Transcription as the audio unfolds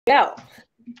Go.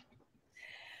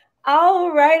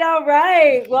 All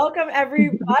right. Welcome,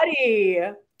 everybody.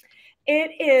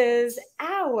 It is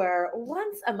our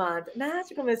once a month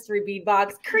Magical Mystery Bead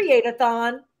Box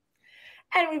Create-A-Thon.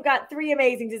 And we've got three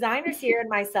amazing designers here and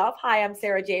myself. Hi, I'm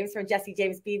Sarah James from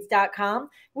JessieJamesBeads.com.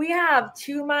 We have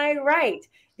to my right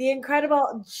the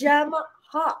incredible Jem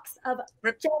Hawkes of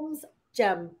Jem's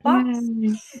Gem Box.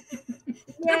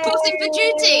 Reporting for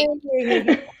duty.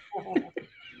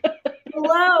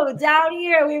 Hello, down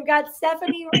here we've got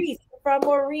Stephanie Reis from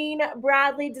Maureen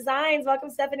Bradley Designs. Welcome,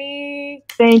 Stephanie.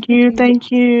 Thank you.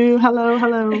 Hello.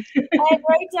 And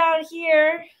right down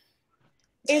here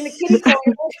in the kitty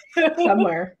corner,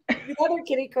 somewhere, the other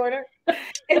kitty corner,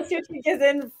 it's Trish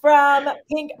Giazzon from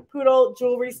Pink Poodle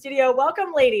Jewelry Studio.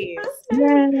 Welcome, ladies.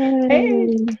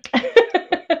 Hey.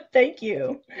 Thank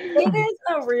you. It is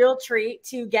a real treat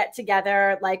to get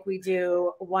together like we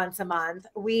do once a month.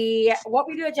 What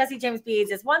we do at Jessie James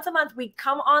Beads is once a month we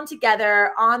come on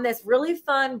together on this really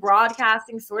fun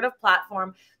broadcasting sort of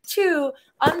platform to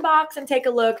unbox and take a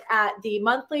look at the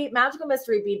monthly Magical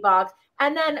Mystery Bead Box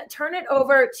and then turn it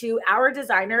over to our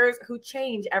designers who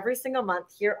change every single month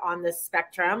here on this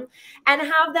spectrum and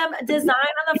have them design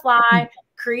on the fly,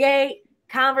 create,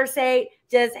 conversate,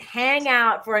 just hang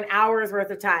out for an hour's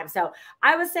worth of time. So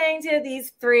I was saying to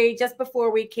these three just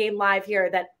before we came live here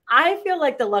that I feel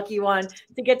like the lucky one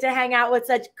to get to hang out with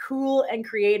such cool and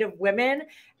creative women.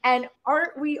 And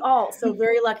aren't we all so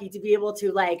very lucky to be able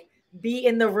to like be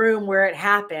in the room where it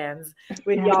happens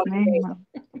with y'all?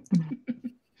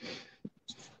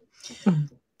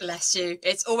 Bless you.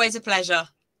 It's always a pleasure.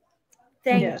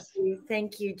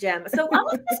 Thank you, Jem. So let's go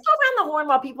around the horn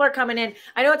while people are coming in.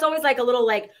 I know it's always like a little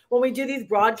like when we do these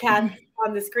broadcasts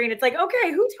on the screen, it's like,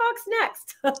 okay, who talks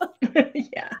next?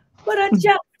 Yeah. But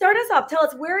Jem, start us off. Tell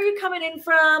us, where are you coming in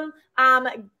from?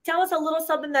 Tell us a little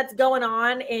something that's going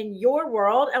on in your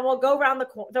world, and we'll go around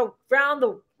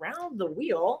the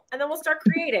wheel, and then we'll start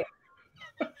creating.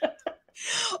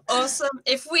 Awesome.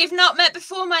 If we've not met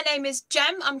before, my name is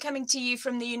Jem. I'm coming to you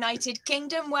from the United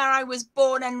Kingdom, where I was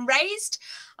born and raised.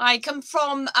 I come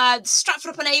from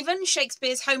Stratford-upon-Avon,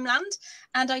 Shakespeare's homeland,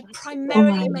 and I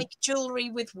primarily make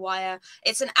jewellery with wire.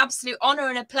 It's an absolute honour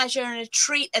and a pleasure and a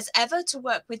treat as ever to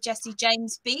work with Jessie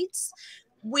James Beads.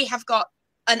 We have got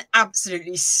an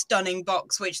absolutely stunning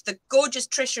box, which the gorgeous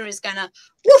Trisha is going to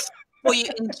woof for you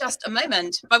in just a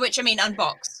moment, by which I mean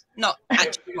unbox, not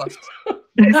actually woof.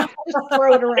 Just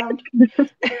throw it around.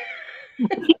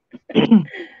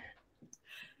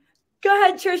 Go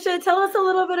ahead, Trisha. Tell us a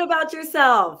little bit about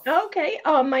yourself. Okay.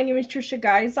 My name is Trish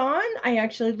Giazzon. I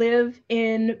actually live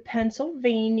in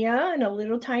Pennsylvania in a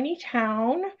little tiny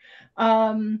town.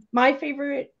 My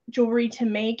favorite jewelry to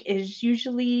make is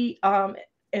usually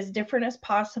as different as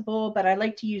possible, but I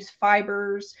like to use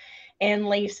fibers and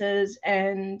laces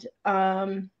and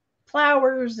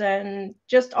flowers and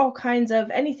just all kinds of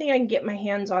anything I can get my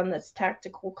hands on that's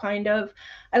tactical kind of.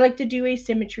 I like to do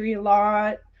asymmetry a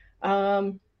lot,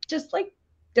 just like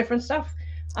different stuff.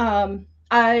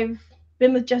 I've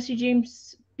been with Jessie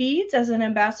James Beads as an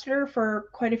ambassador for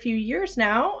quite a few years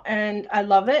now, and I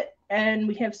love it, and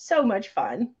we have so much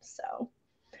fun. So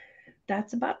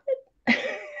that's about it.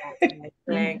 That's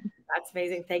amazing. That's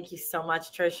amazing. Thank you so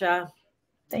much, Trisha.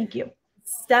 Thank you.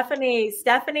 Stephanie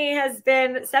has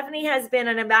been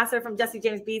an ambassador from Jessie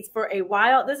James Beads for a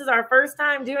while. This is our first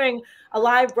time doing a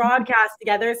live broadcast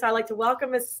together, so I'd like to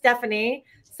welcome Miss Stephanie.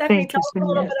 Stephanie, tell us a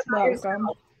little bit about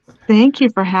yourself. Thank you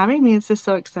for having me. This is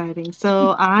so exciting.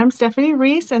 So I'm Stephanie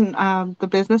Reis, and the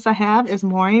business I have is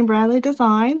Maureen Bradley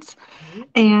Designs.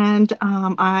 And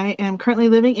I am currently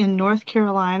living in North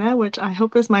Carolina, which I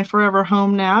hope is my forever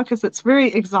home now because it's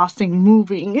very exhausting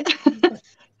moving.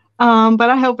 But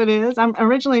I hope it is. I'm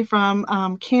originally from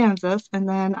Kansas, and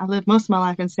then I lived most of my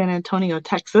life in San Antonio,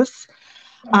 Texas.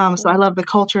 So I love the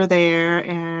culture there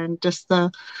and just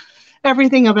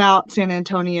everything about San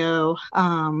Antonio.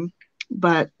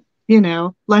 But, you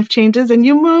know, life changes and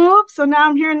you move. So now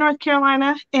I'm here in North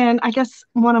Carolina. And I guess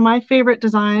one of my favorite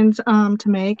designs to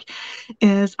make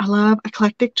is I love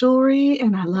eclectic jewelry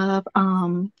and I love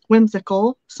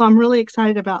whimsical. So I'm really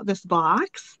excited about this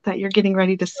box that you're getting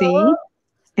ready to see.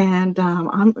 And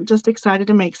I'm just excited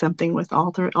to make something with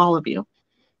all of you.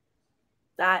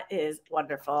 That is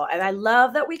wonderful. And I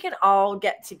love that we can all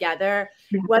get together,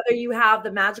 whether you have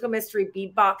the Magical Mystery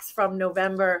Bead Box from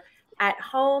November at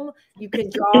home, you can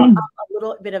draw up a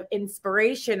little bit of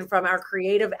inspiration from our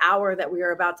creative hour that we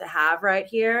are about to have right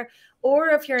here. Or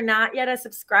if you're not yet a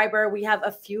subscriber, we have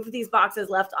a few of these boxes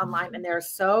left online and they're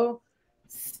so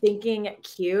stinking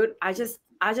cute.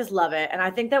 I just love it. And I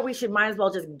think that we should might as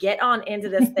well just get on into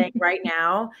this thing right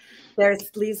now.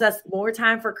 Leaves us more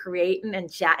time for creating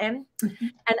and chatting.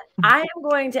 And I am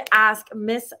going to ask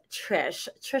Miss Trish.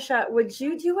 Trisha, would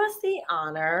you do us the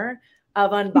honor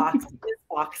of unboxing this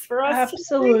box for us?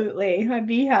 Absolutely. I'd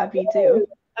be happy to.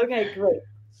 Okay, great.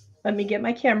 Let me get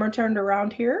my camera turned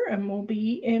around here and we'll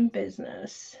be in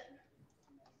business.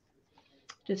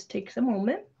 Just takes a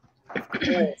moment.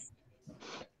 This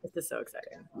is so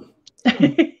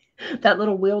exciting. That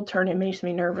little wheel turning makes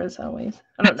me nervous always.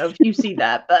 I don't know if you see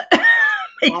that, but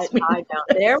I don't.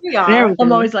 There we are.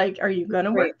 I'm always like, are you going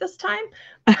to work this time?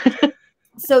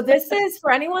 So this is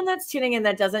for anyone that's tuning in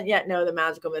that doesn't yet know the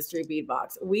Magical Mystery Bead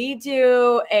Box. We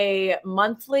do a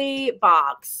monthly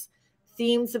box,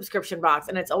 themed subscription box,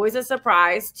 and it's always a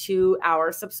surprise to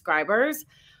our subscribers.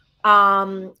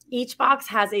 Each box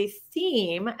has a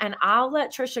theme, and I'll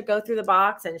let Trisha go through the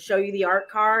box and show you the art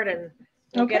card, and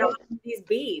we'll get on these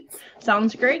beads.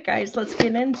 Sounds great, guys. Let's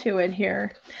get into it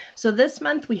here. So this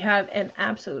month we have an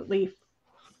absolutely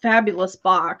fabulous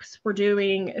box. We're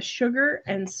doing sugar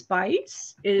and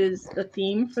spice is the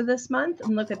theme for this month.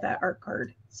 And look at that art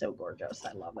card. So gorgeous.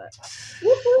 I love it.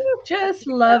 Just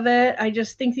love it. I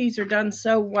just think these are done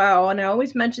so well. And I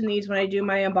always mention these when I do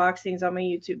my unboxings on my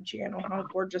YouTube channel, how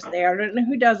gorgeous they are. I don't know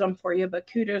who does them for you, but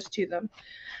kudos to them.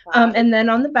 And then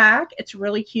on the back, it's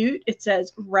really cute. It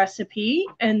says recipe,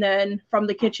 and then from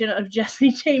the kitchen of Jesse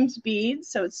James Beads.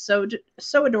 So it's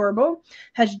so adorable.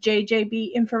 Has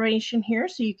JJB information here,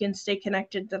 so you can stay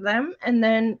connected to them. And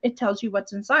then it tells you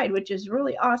what's inside, which is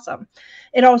really awesome.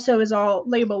 It also is all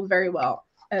labeled very well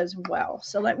as well.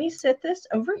 So let me set this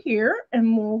over here,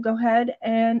 and we'll go ahead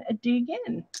and dig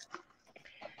in.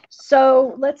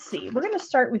 So let's see, we're going to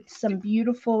start with some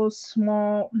beautiful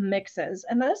small mixes.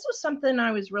 And this was something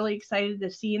I was really excited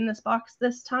to see in this box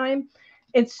this time.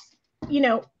 It's, you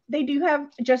know, they do have,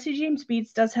 Jesse James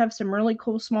Beads does have some really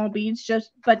cool small beads,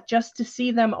 but just to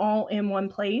see them all in one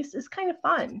place is kind of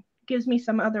fun. Gives me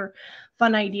some other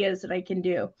fun ideas that I can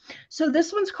do. So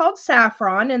this one's called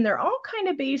Saffron, and they're all kind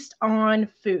of based on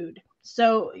food.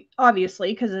 So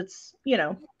obviously, because it's, you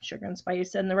know, sugar and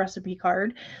spice and the recipe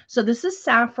card. So this is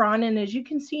saffron. And as you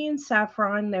can see in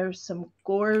saffron, there's some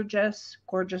gorgeous,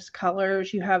 gorgeous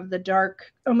colors. You have the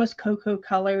dark, almost cocoa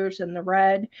colors and the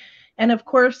red. And of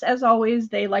course, as always,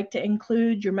 they like to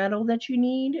include your metal that you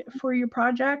need for your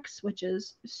projects, which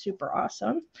is super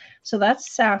awesome. So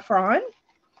that's saffron.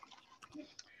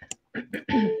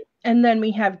 And then we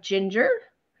have ginger.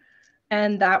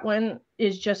 And that one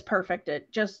is just perfect.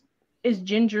 It just is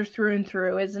ginger through and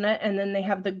through, isn't it? And then they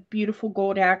have the beautiful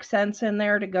gold accents in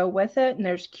there to go with it. And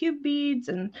there's cube beads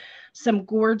and some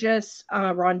gorgeous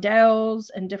rondelles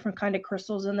and different kind of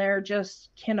crystals in there. Just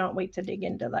cannot wait to dig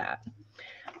into that.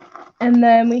 And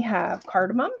then we have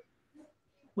cardamom,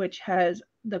 which has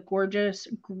the gorgeous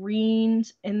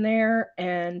greens in there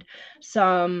and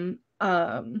some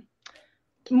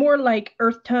more like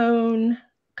earth tone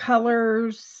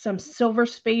colors, some silver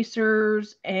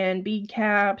spacers and bead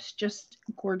caps, just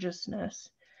gorgeousness.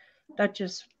 That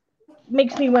just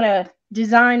makes me want to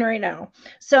design right now.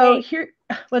 So yay. Here,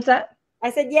 what's that? I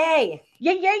said yay.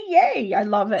 Yay, yay, yay. I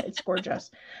love it. It's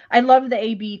gorgeous. I love the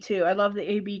AB too. I love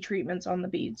the AB treatments on the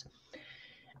beads.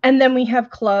 And then we have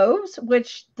cloves,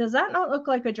 which does that not look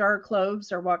like a jar of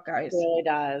cloves or what, guys? It really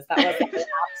does. That was an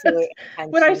absolute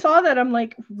intention. When I saw that, I'm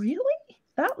like, really?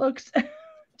 That looks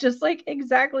just like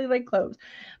exactly like cloves.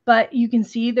 But you can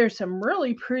see there's some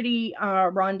really pretty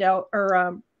rondelles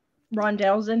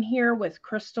in here with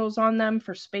crystals on them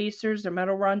for spacers. They're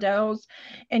metal rondelles.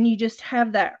 And you just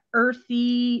have that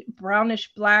earthy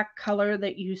brownish black color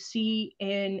that you see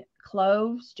in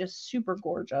cloves. Just super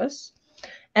gorgeous.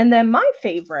 And then my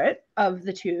favorite of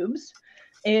the tubes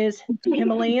is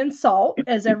Himalayan salt,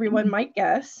 as everyone might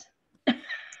guess.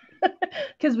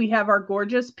 Because we have our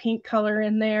gorgeous pink color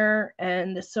in there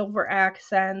and the silver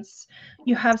accents.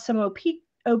 You have some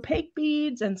opaque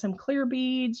beads and some clear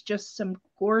beads, just some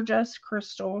gorgeous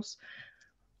crystals.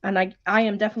 And I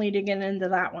am definitely digging into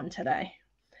that one today.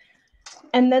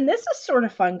 And then this is sort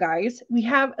of fun, guys. We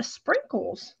have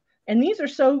sprinkles. And these are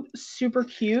so super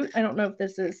cute. I don't know if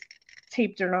this is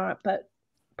taped or not, but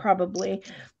probably.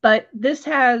 But this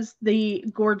has the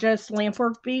gorgeous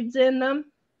lampwork beads in them.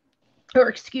 Or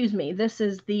excuse me, this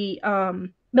is the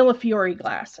Millefiori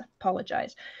glass.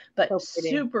 Apologize. But so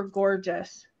super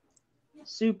gorgeous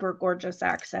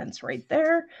accents right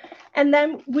there. And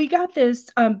then we got this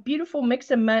beautiful mix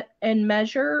and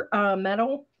measure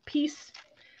metal piece.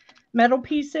 metal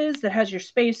pieces that has your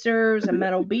spacers and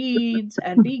metal beads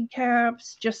and bead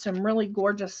caps. Just some really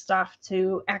gorgeous stuff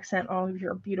to accent all of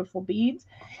your beautiful beads.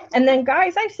 And then,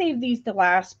 guys, I saved these to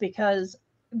last because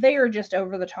they are just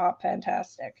over the top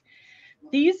fantastic.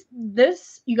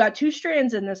 You got 2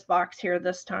 strands in this box here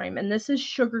this time, and this is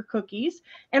sugar cookies.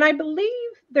 And I believe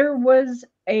there was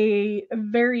a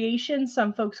variation.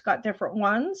 Some folks got different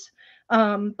ones.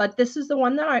 But this is the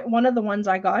one that one of the ones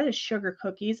I got is sugar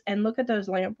cookies. And look at those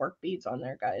lampwork beads on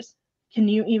there, guys. Can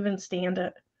you even stand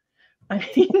it? I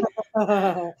mean,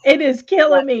 it is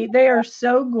killing me. They are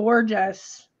so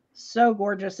gorgeous. So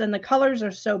gorgeous. And the colors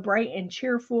are so bright and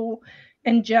cheerful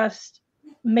and just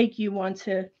make you want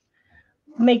to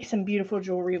make some beautiful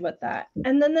jewelry with that.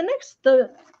 And then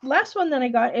the last one that I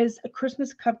got is a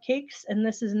Christmas cupcakes, and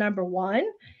this is number 1.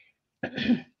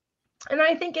 And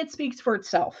I think it speaks for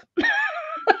itself.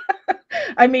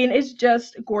 I mean, it's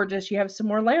just gorgeous. You have some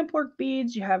more lampwork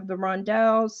beads, you have the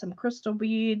rondelles, some crystal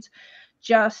beads,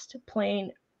 just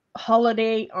plain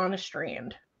holiday on a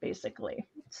strand, basically.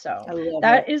 So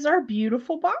that is our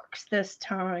beautiful box this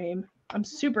time. I'm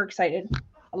super excited.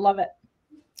 I love it.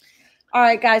 All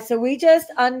right, guys. So we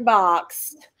just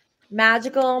unboxed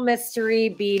Magical Mystery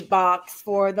Bead Box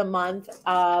for the month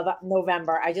of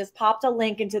November. I just popped a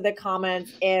link into the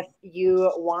comments if you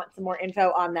want some more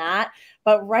info on that.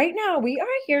 But right now we are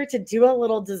here to do a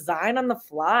little design on the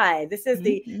fly. This is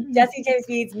the Jessie James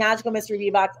Beads Magical Mystery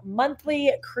Bead Box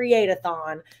monthly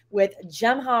Create-A-Thon with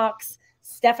Jem Hawkes,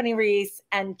 Stephanie Reis,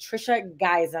 and Trish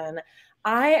Giazzon.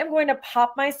 I am going to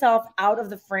pop myself out of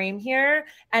the frame here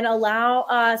and allow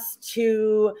us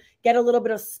to get a little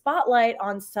bit of spotlight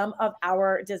on some of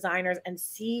our designers and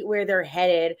see where they're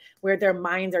headed, where their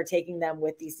minds are taking them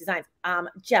with these designs.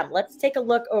 Jem, let's take a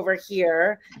look over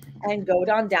here and go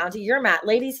down to your mat.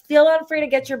 Ladies, feel free to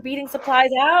get your beading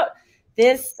supplies out.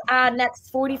 This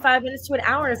next 45 minutes to an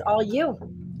hour is all you.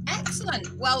 Excellent.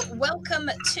 Well, welcome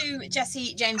to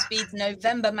Jessie James Beads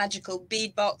November Magical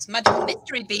Bead Box, Magical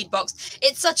Mystery Bead Box.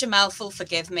 It's such a mouthful,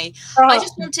 forgive me. I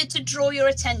just wanted to draw your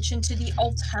attention to the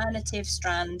alternative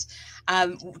strand.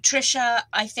 Trisha,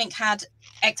 I think, had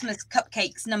Xmas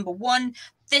Cupcakes number 1.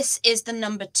 This is the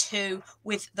number 2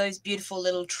 with those beautiful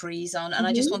little trees on. And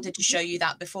I just wanted to show you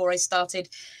that before I started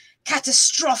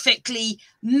catastrophically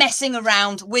messing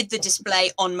around with the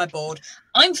display on my board.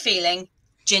 I'm feeling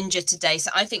ginger today, so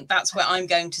I think that's where I'm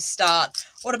going to start.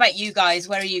 What about you guys?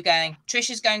 Where are you going? Trish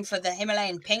is going for the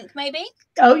Himalayan pink, maybe?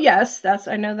 Oh yes,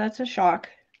 I know that's a shock.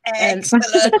 Excellent.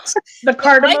 The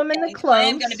cardamom and the cloves. I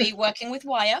am going to be working with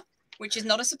wire, which is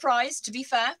not a surprise, to be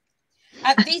fair.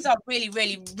 These are really,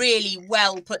 really, really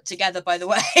well put together, by the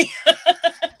way.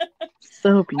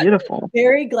 So beautiful. I'm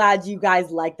very glad you guys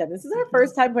like them. This is our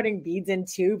first time putting beads in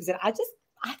tubes, and I just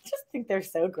think they're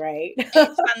so great.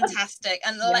 It's fantastic.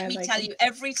 And let me tell you,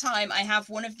 every time I have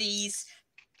one of these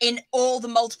in all the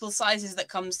multiple sizes that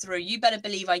comes through, you better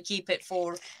believe I keep it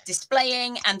for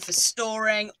displaying and for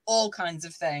storing, all kinds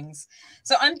of things.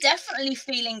 So I'm definitely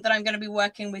feeling that I'm going to be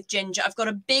working with ginger. I've got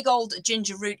a big old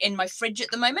ginger root in my fridge at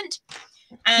the moment,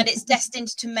 and it's destined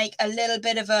to make a little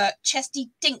bit of a chesty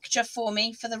tincture for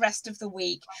me for the rest of the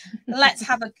week. Let's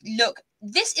have a look.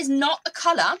 This is not a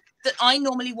colour that I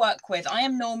normally work with. I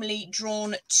am normally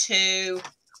drawn to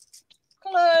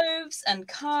cloves and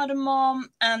cardamom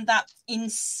and that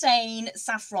insane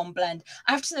saffron blend.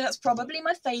 I have to say that's probably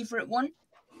my favourite one,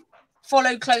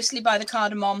 followed closely by the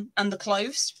cardamom and the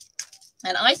cloves.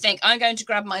 And I think I'm going to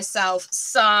grab myself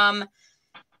some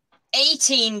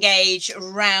 18 gauge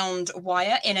round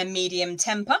wire in a medium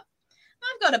temper.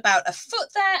 I've got about a foot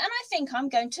there, and I think I'm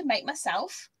going to make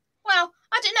myself, well,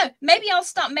 I don't know, maybe I'll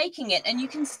start making it and you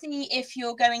can see if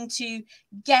you're going to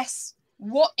guess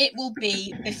what it will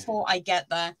be before I get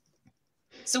there.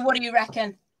 So what do you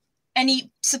reckon?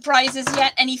 Any surprises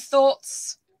yet? Any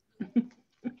thoughts?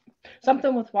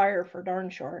 Something with wire for darn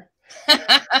sure.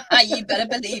 You better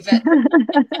believe it.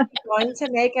 Going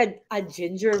to make a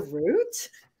ginger root?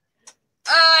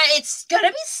 It's going to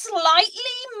be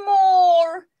slightly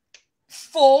more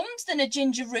formed than a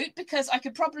ginger root, because I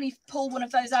could probably pull one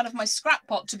of those out of my scrap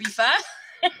pot, to be fair.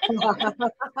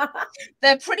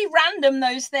 They're pretty random,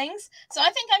 those things. So I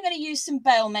think I'm going to use some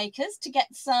bail makers to get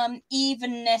some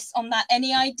evenness on that.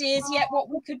 Any ideas yet what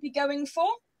we could be going for?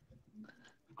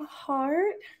 A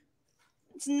heart?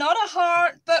 It's not a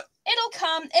heart, but it'll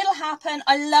come, it'll happen.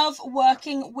 I love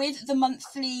working with the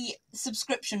monthly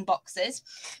subscription boxes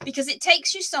because it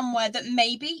takes you somewhere that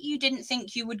maybe you didn't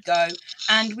think you would go.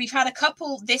 And we've had a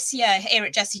couple this year here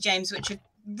at Jessie James which have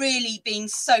really been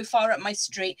so far up my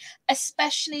street,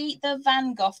 especially the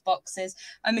Van Gogh boxes.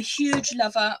 I'm a huge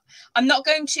lover. I'm not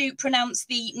going to pronounce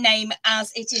the name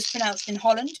as it is pronounced in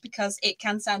Holland because it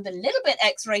can sound a little bit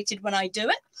X-rated when I do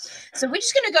it. So we're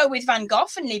just going to go with Van Gogh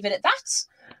and leave it at that.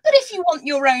 But if you want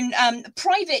your own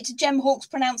private, Jem Hawkes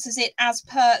pronounces it as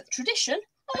per tradition,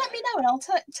 well, let me know and I'll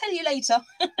tell you later.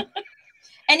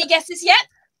 Any guesses yet?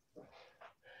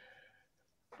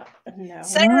 No.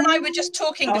 Sarah and I were just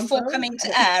talking before coming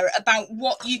to air about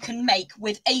what you can make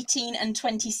with 18 and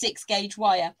 26 gauge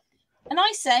wire. And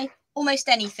I say almost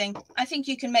anything. I think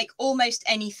you can make almost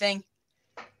anything.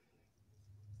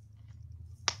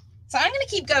 So I'm going to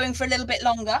keep going for a little bit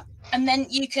longer and then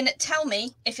you can tell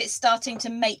me if it's starting to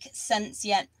make sense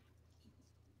yet.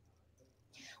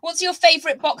 What's your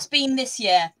favourite box been this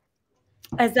year?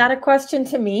 Is that a question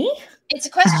to me? It's a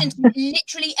question to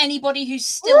literally anybody who's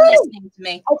still listening to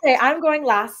me. Okay, I'm going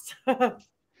last. That's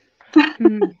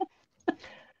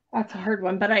a hard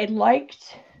one, but I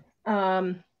liked,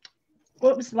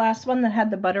 what was the last one that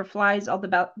had the butterflies, all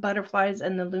the butterflies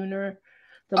and the Luna?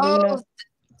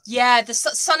 Yeah, the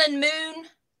sun and moon.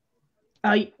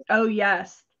 Oh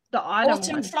yes, the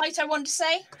autumn one. Flight, I want to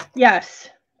say. Yes,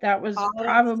 that was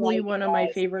probably one of my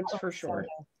favorites for sure.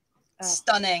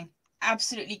 Stunning.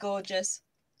 Absolutely gorgeous.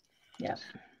 Yeah.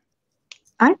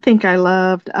 I think I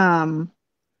loved,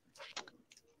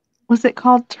 was it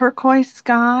called Turquoise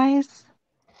Skies?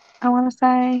 I want to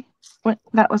say.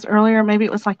 That was earlier. Maybe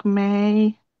it was like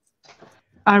May.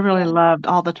 I really loved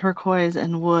all the turquoise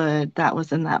and wood that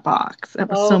was in that box. It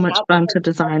was so much fun to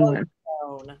design with.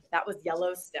 That was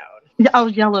Yellowstone. Oh,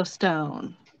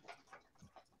 Yellowstone.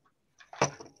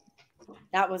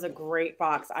 That was a great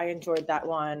box. I enjoyed that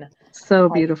one. So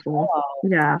beautiful.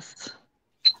 Yes.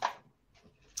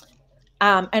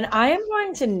 And I am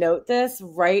going to note this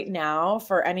right now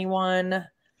for anyone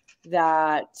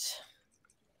that,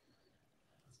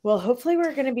 well, hopefully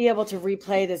we're going to be able to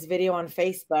replay this video on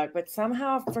Facebook, but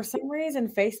somehow, for some reason,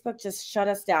 Facebook just shut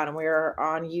us down and we're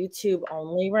on YouTube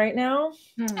only right now.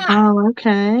 Oh,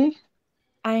 okay.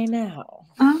 I know.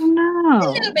 Oh, no.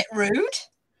 A little bit rude.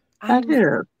 That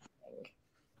is.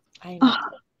 I know.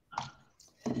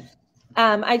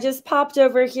 I just popped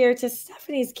over here to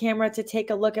Stephanie's camera to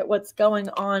take a look at what's going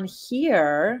on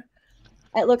here.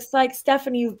 It looks like,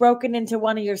 Stephanie, you've broken into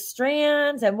one of your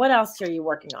strands. And what else are you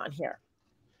working on here?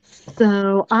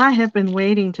 So I have been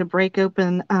waiting to break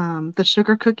open the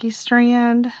sugar cookie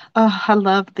strand. Oh, I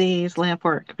love these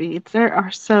lampwork beads. They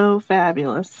are so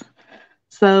fabulous.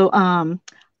 So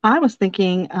I was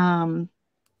thinking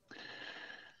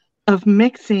of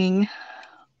mixing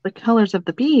the colors of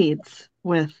the beads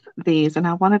with these, and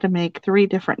I wanted to make 3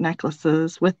 different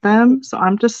necklaces with them. So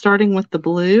I'm just starting with the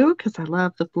blue because I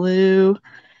love the blue,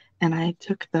 and I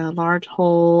took the large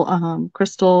hole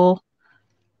crystal.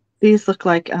 These look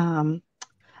like I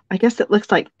guess it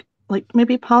looks like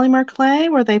maybe polymer clay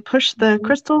where they push the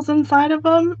crystals inside of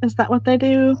them. Is that what they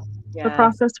do? Yes. The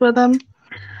process with them?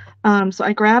 So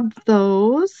I grabbed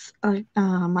those. I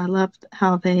loved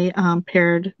how they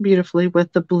paired beautifully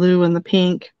with the blue and the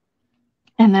pink.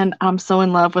 And then I'm so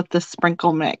in love with the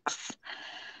sprinkle mix.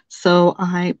 So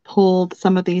I pulled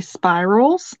some of these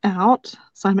spirals out.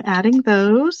 So I'm adding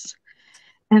those.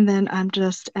 And then I'm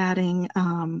just adding,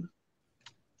 I'm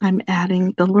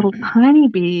adding the little tiny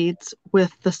beads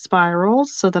with the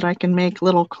spirals so that I can make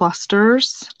little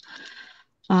clusters.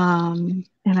 And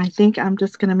I think I'm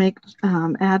just going to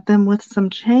add them with some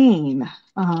chain.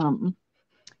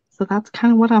 So that's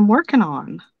kind of what I'm working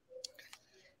on.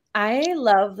 I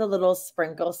love the little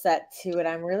sprinkle set too, and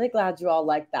I'm really glad you all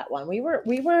liked that one. We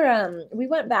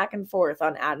went back and forth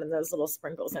on adding those little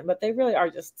sprinkles in, but they really are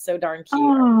just so darn cute.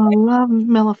 Oh, I love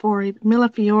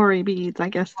Millefiori beads, I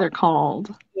guess they're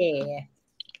called. Yeah.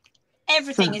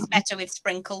 Everything is better with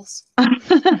sprinkles.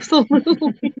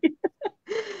 Absolutely.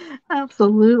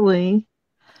 Absolutely.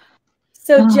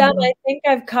 So Jem, I think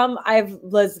I've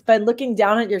been looking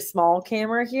down at your small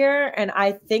camera here, and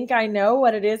I think I know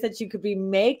what it is that you could be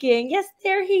making. Yes,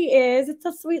 there he is. It's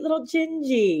a sweet little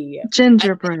gingerbread.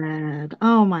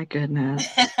 Oh my goodness.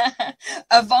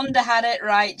 Avonda had it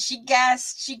right. She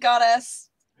guessed. She got us.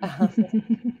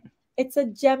 It's a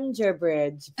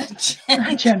gingerbread.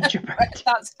 Gingerbread.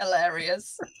 That's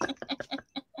hilarious.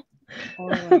 Oh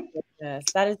my goodness.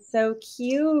 That is so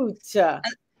cute. And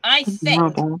I think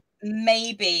Adorable.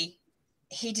 maybe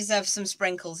he deserves some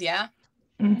sprinkles, yeah?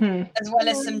 Mm-hmm. As well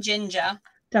as some ginger.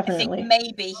 Definitely. I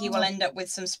think maybe he will end up with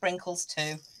some sprinkles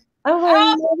too. Oh, I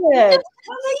love it.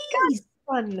 Oh my gosh,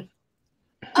 fun.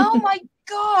 Oh my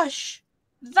gosh.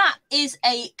 That is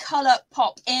a colour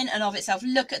pop in and of itself.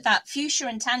 Look at that. Fuchsia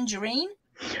and tangerine.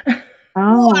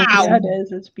 Oh, Wow. Yeah, it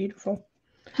is. It's beautiful.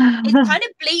 It's kind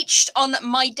of bleached on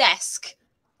my desk.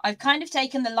 I've kind of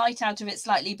taken the light out of it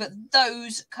slightly, but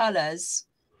those colours,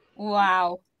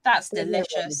 wow, that's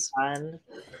delicious. Fun.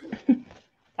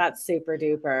 That's super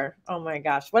duper. Oh my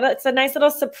gosh. It's a nice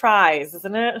little surprise,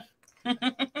 isn't it?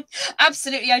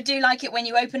 Absolutely. I do like it when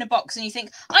you open a box and you think,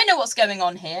 I know what's going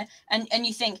on here. And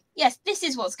you think, yes, this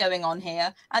is what's going on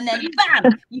here. And then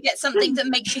bam, you get something that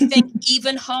makes you think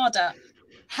even harder.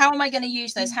 How am I going to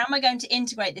use those? How am I going to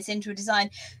integrate this into a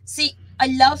design? See, I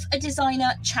love a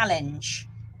designer challenge.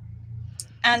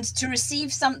 And to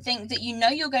receive something that you know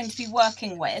you're going to be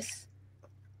working with,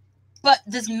 but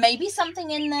there's maybe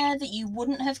something in there that you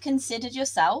wouldn't have considered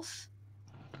yourself.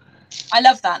 I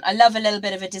love that. I love a little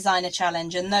bit of a designer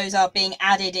challenge, and those are being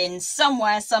added in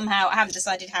somewhere, somehow. I haven't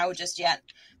decided how just yet,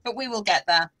 but we will get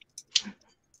there.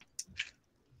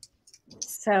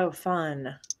 So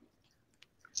fun.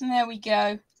 There we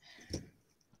go.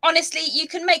 Honestly, you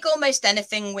can make almost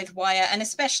anything with wire, and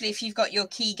especially if you've got your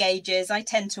key gauges. I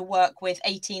tend to work with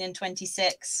 18 and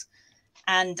 26,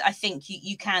 and I think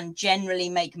you can generally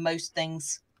make most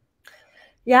things.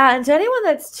 Yeah, and to anyone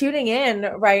that's tuning in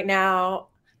right now,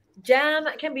 Jem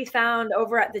can be found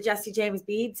over at the Jessie James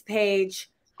Beads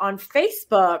page on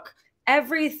Facebook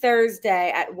every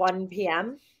Thursday at 1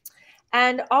 p.m.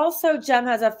 And also, Jem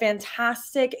has a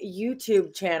fantastic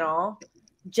YouTube channel,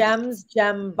 Jem's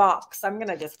Gem Box. I'm going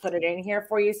to just put it in here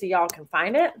for you so y'all can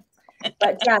find it.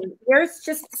 But Jem, you're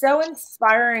just so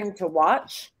inspiring to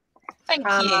watch. Thank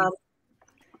you.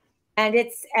 And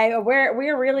it's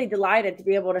we're really delighted to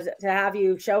be able to have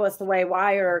you show us the way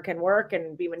wire can work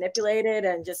and be manipulated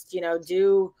and just,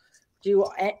 do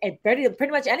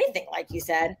pretty much anything, like you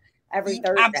said, every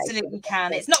Thursday. Absolutely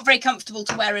can. It's not very comfortable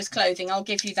to wear as clothing, I'll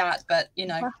give you that, but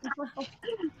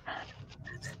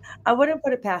I wouldn't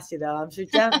put it past you though. I'm sure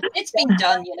it's been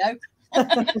done,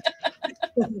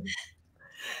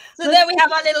 So there we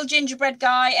have our little gingerbread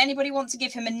guy. Anybody want to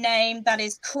give him a name? That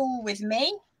is cool with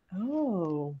me.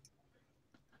 Oh,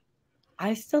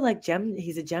 I still like Jem.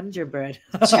 He's a gingerbread.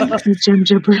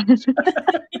 Gingerbread.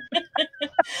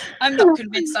 I'm not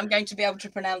convinced I'm going to be able to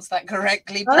pronounce that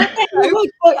correctly. But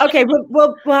okay,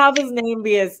 we'll have his name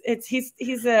be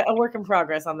he's a work in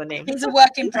progress on the name. He's a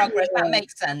work in progress. That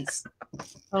makes sense.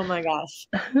 Oh my gosh.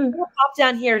 We'll pop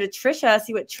down here to Trisha,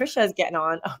 see what Trisha is getting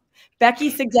on. Oh,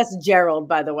 Becky suggests Gerald,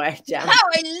 by the way, Jem. Oh,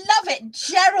 I love it.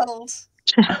 Gerald.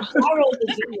 Gerald the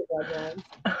gingerbread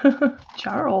man.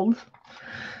 Charles.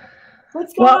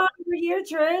 What's going on over here,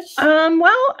 Trish?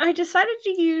 Well, I decided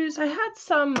to use, I had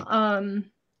some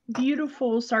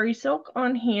beautiful sari silk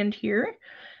on hand here,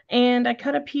 and I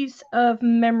cut a piece of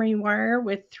memory wire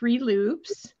with 3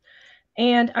 loops,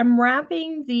 and I'm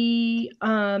wrapping the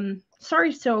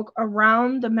sari silk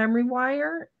around the memory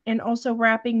wire and also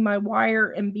wrapping my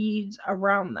wire and beads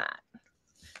around that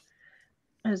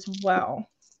as well,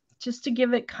 just to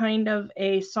give it kind of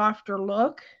a softer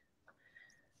look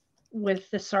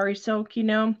with the sari silk.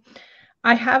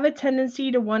 I have a tendency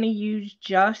to want to use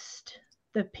just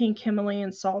the pink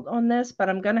Himalayan salt on this, but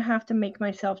I'm going to have to make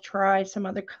myself try some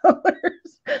other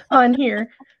colors on here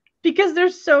because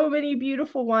there's so many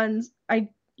beautiful ones. I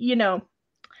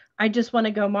just want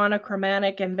to go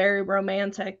monochromatic and very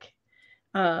romantic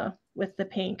with the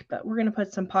pink, but we're going to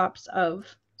put some pops of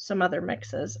some other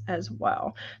mixes as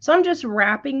well. So I'm just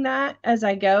wrapping that as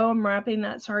I go. I'm wrapping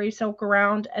that sari silk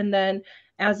around, and then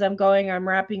as I'm going, I'm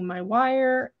wrapping my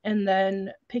wire and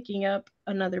then picking up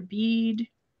another bead.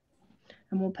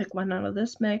 And we'll pick one out of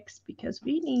this mix because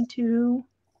we need to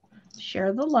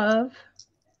share the love.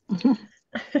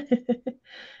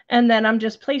 And then I'm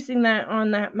just placing that on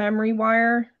that memory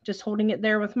wire, just holding it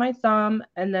there with my thumb,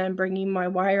 and then bringing my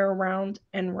wire around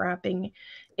and wrapping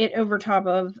it over top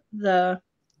of the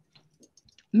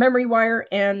memory wire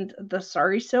and the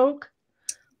sari silk.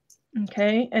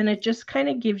 Okay, and it just kind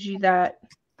of gives you that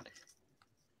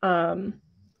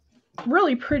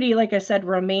really pretty, like I said,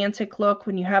 romantic look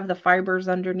when you have the fibers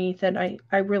underneath it.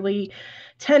 I really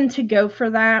tend to go for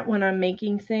that when I'm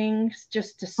making things,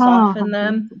 just to soften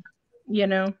them,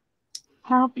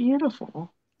 How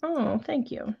beautiful. Oh,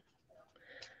 thank you.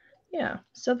 Yeah,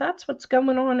 so that's what's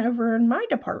going on over in my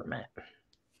department.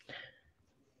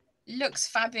 Looks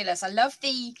fabulous. I love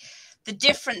the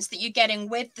difference that you're getting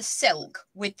with the silk,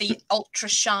 with the ultra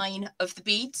shine of the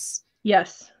beads.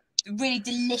 Yes. Really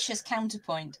delicious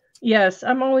counterpoint. Yes,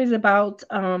 I'm always about,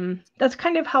 that's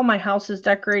kind of how my house is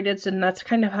decorated, and that's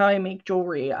kind of how I make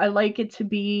jewelry. I like it to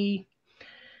be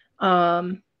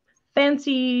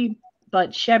fancy,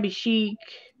 but shabby chic,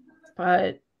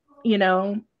 but,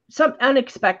 some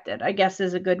unexpected, I guess,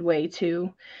 is a good way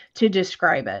to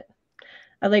describe it.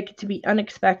 I like it to be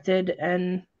unexpected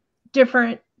and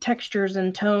different textures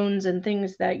and tones and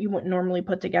things that you wouldn't normally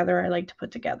put together. I like to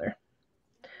put together.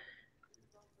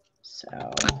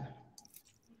 So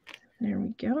there we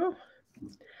go.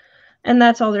 And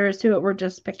that's all there is to it. We're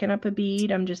just picking up a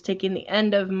bead. I'm just taking the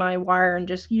end of my wire and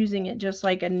just using it just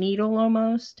like a needle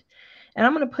almost. And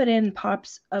I'm going to put in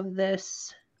pops of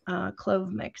this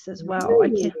clove mix as well.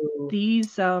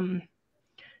 These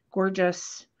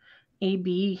gorgeous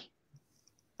AB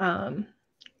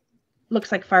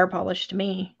looks like fire polish to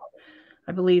me.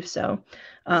 I believe so.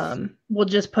 We'll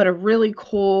just put a really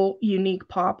cool, unique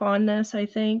pop on this, I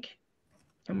think.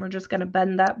 And we're just going to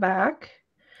bend that back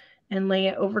and lay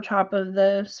it over top of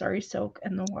the sari silk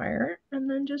and the wire, and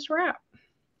then just wrap.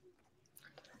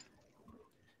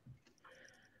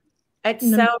 It's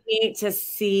so neat to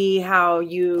see how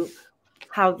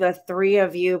the three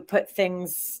of you put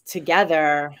things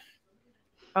together.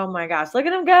 Oh my gosh, look at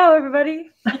them go, everybody.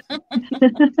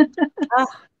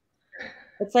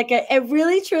 It's like it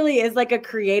really truly is like a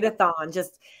create-a-thon,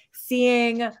 just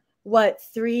seeing what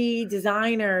three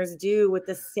designers do with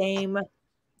the same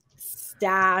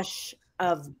stash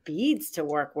of beads to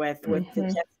work with the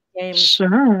Jessie James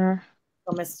Magical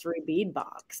Mystery Bead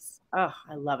Box. Oh,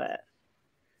 I love it.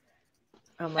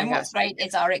 Oh my and gosh. what's great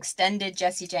is our extended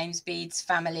Jessie James Beads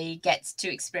family gets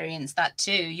to experience that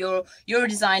too. You're a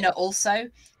designer also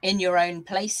in your own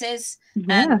places,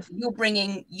 and you're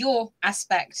bringing your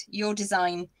aspect, your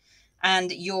design,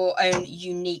 and your own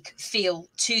unique feel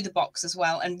to the box as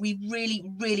well. And we really,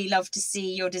 really love to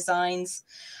see your designs.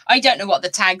 I don't know what the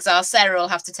tags are. Sarah will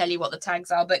have to tell you what the tags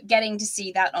are, but getting to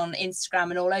see that on Instagram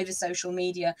and all over social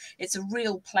media, it's a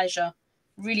real pleasure.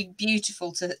 Really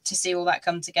beautiful to see all that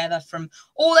come together from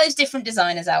all those different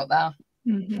designers out there.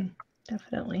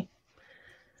 Definitely.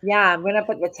 Yeah, I'm going to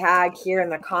put the tag here in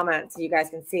the comments so you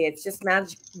guys can see. It's just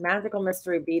Magical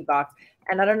Mystery Bead Box.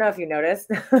 And I don't know if you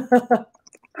noticed.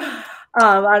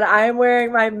 And I'm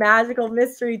wearing my Magical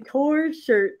Mystery Tour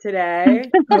shirt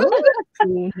today.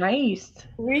 Oh, nice.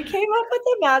 We came up with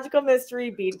the Magical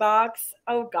Mystery Bead Box.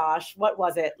 Oh gosh, what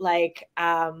was it? Like,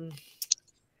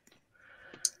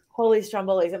 holy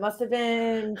strombolis. It must have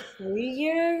been 3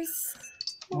 years.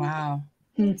 Wow.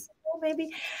 Maybe.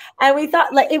 And we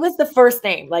thought like it was the first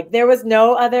name. Like there was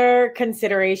no other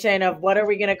consideration of what are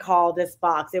we going to call this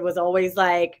box. It was always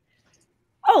like,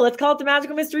 oh, let's call it the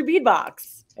Magical Mystery Bead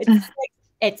Box. It's like,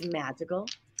 it's magical.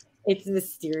 It's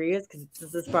mysterious because it's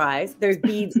a surprise. There's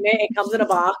beads in it. It comes in a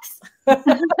box.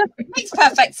 It makes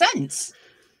perfect sense.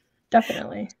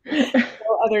 Definitely.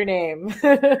 No other name.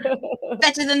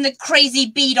 Better than the crazy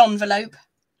bead envelope.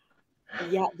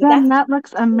 Yeah, Jen, that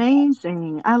looks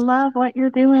amazing. I love what you're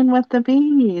doing with the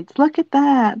beads. Look at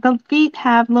that. The feet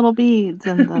have little beads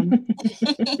in them.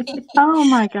 Oh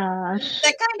my gosh.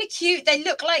 They're kind of cute. They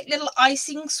look like little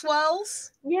icing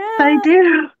swirls. Yeah. They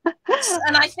do.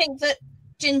 And I think that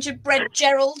Gingerbread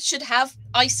Gerald should have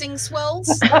icing swirls.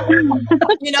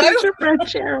 You know? Gingerbread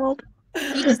Gerald.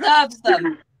 He deserves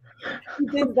them.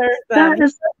 He deserves them. That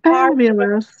is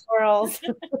fabulous.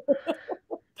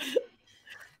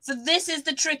 So this is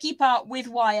the tricky part with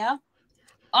wire.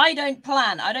 I don't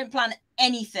plan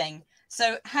anything.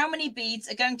 So how many beads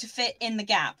are going to fit in the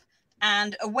gap?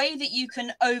 And a way that you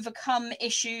can overcome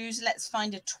issues, let's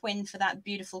find a twin for that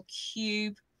beautiful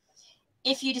cube.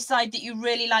 If you decide that you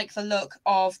really like the look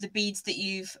of the beads that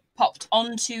you've popped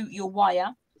onto your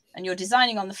wire and you're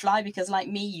designing on the fly because like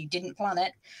me, you didn't plan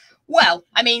it. Well,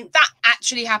 I mean, that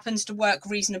actually happens to work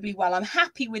reasonably well. I'm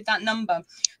happy with that number.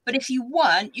 But if you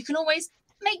weren't, you can always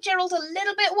make Gerald a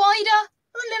little bit wider,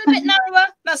 a little bit narrower.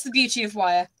 That's the beauty of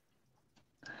wire.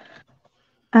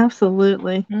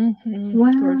 Absolutely.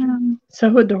 Wow. Gorgeous.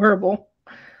 So adorable.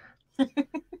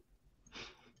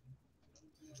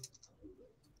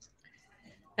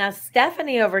 Now,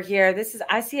 Stephanie over here,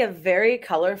 I see a very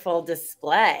colorful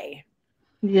display.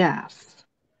 Yes.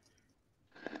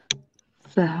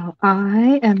 So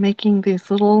I am making these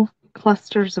little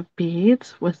clusters of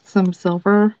beads with some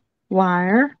silver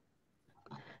wire.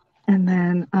 And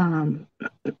then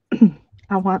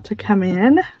I want to come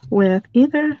in with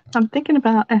I'm thinking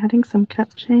about adding some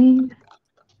cut chain.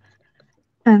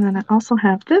 And then I also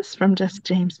have this from Jessie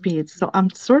James Beads. So I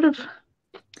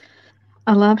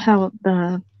love how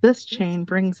this chain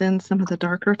brings in some of the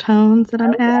darker tones that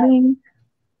I'm adding.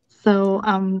 So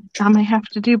I may have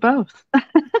to do both.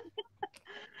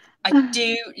 I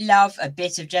do love a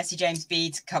bit of Jessie James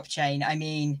Beads cup chain. I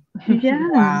mean, yes.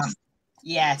 Wow.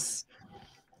 Yes.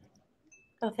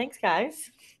 Oh, thanks, guys.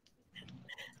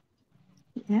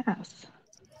 Yes.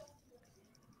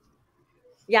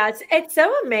 Yeah, it's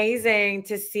so amazing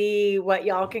to see what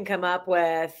y'all can come up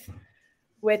with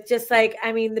with just like,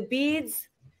 I mean, the beads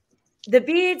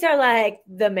are like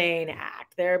the main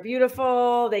act. They're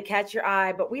beautiful. They catch your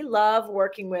eye, but we love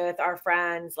working with our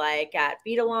friends like at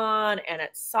Bead-A-Thon and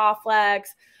at Softflex.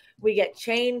 We get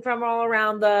chain from all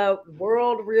around the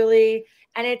world, really.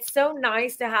 And it's so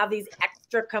nice to have these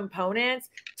extra components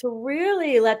to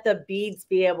really let the beads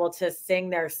be able to sing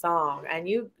their song. And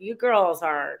you girls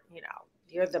are, you know,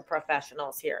 you're the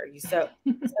professionals here. You're so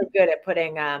good at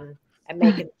putting and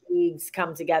making beads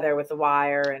come together with the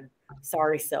wire and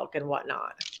sari silk and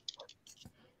whatnot.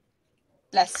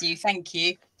 Bless you. Thank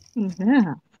you.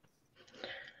 Yeah.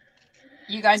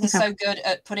 You guys are so good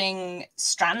at putting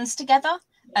strands together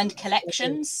and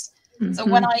collections. So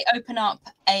when I open up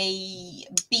a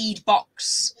bead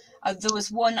box, there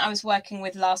was one I was working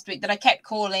with last week that I kept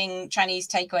calling Chinese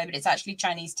takeaway, but it's actually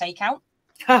Chinese takeout.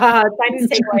 Chinese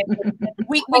takeaway.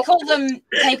 We call them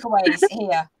takeaways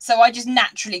here, so I just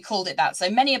naturally called it that. So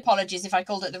many apologies if I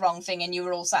called it the wrong thing and you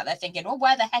were all sat there thinking, well,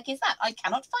 where the heck is that? I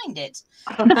cannot find it.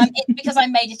 It's because I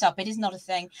made it up. It is not a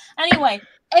thing. Anyway,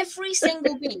 every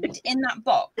single bead in that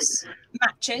box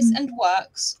matches and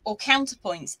works or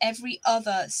counterpoints every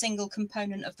other single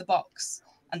component of the box.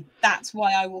 And that's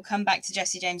why I will come back to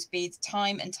Jessie James beads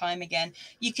time and time again.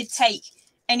 You could take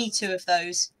any two of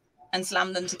those and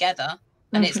slam them together,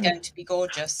 and it's going to be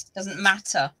gorgeous. Doesn't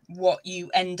matter what you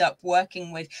end up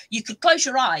working with. You could close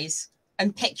your eyes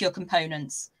and pick your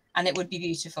components, and it would be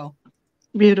beautiful.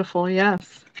 Beautiful,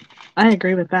 yes. I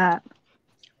agree with that.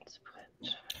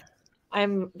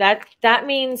 That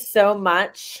means so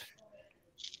much.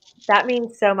 That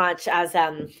means so much as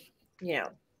you know,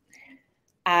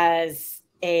 as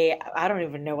I don't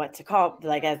even know what to call it,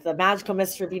 like as the Magical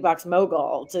Mystery Bead Box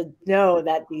mogul, to know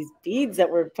that these beads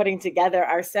that we're putting together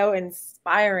are so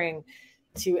inspiring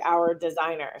to our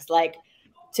designers. Like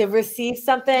to receive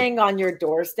something on your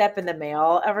doorstep in the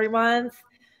mail every month.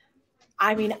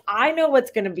 I mean, I know what's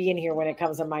going to be in here when it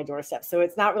comes on my doorstep, so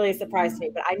it's not really a surprise to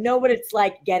me, but I know what it's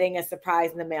like getting a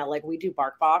surprise in the mail. Like we do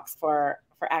Bark Box for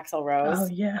Axl Rose. Oh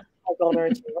yeah. My golden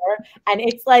retriever, and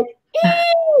it's like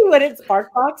when it's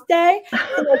Bark Box day. So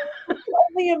like, I can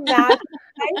only imagine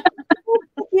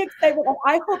the excitement. Like,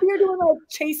 I hope you're doing like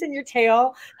chasing your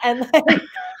tail and like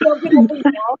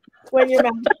when your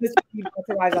Magical Mystery Bead Box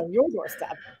arrives on your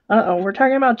doorstep. We're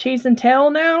talking about chasing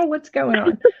tail now. What's going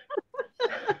on?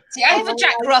 See, I have a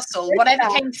Jack Russell. Whatever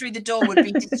came through the door would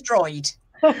be destroyed.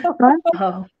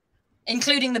 Oh.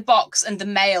 Including the box and the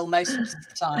mail most of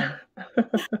the time.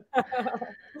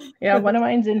 Yeah, one of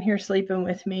mine's in here sleeping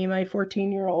with me, my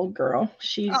 14-year-old girl.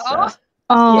 She's what's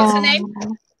her name?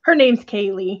 Her name's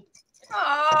Kaylee.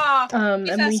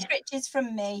 Give her stitches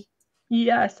from me.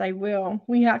 Yes, I will.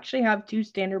 We actually have 2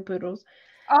 standard poodles.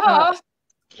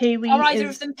 Kaylee Are either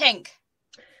of them pink?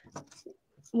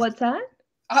 What's that?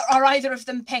 Are either of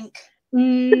them pink?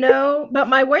 No, but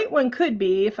my white one could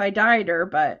be if I dyed her,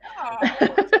 but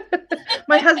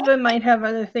my husband might have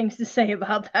other things to say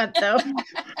about that, though.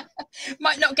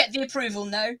 Might not get the approval,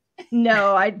 no?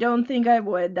 No, I don't think I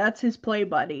would. That's his play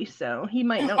buddy, so he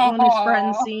might not want his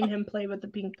friends seeing him play with the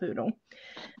pink poodle.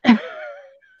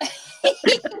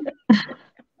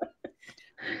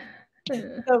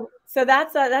 So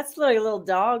that's literally a little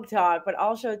dog talk, but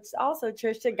also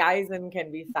Trish Giazzon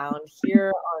can be found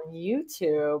here on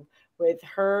YouTube with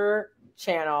her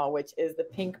channel, which is the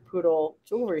Pink Poodle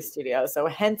Jewelry Studio. So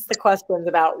hence the questions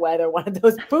about whether one of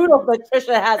those poodles that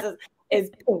Trisha has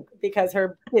is pink, because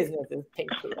her business is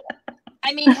Pink Poodle.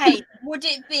 I mean, hey, would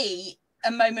it be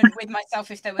a moment with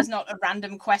myself if there was not a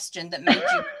random question that made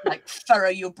you like furrow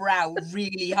your brow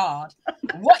really hard?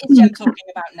 What is Jem talking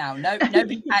about now? No,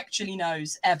 nobody actually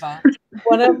knows ever.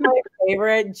 One of my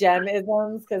favorite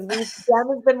Jem-isms, because Jem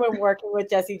has been working with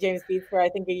Jessie James Beads for I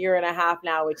think a year and a half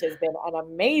now, which has been an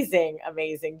amazing,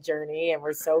 amazing journey, and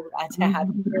we're so glad to have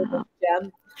you here with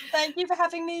Jem. Thank you for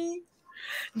having me.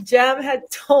 Jem had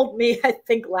told me, I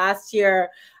think last year,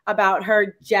 about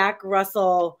her Jack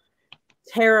Russell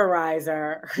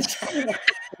terrorizer.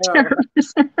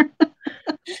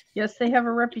 Yes, they have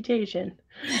a reputation.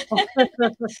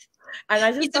 And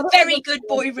I just He's a very good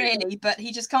boy, really, but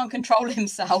he just can't control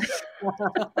himself.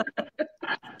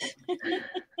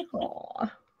 Oh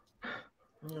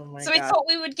so we thought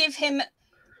we would give him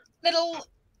little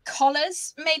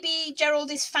collars. Maybe Gerald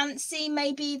is fancy.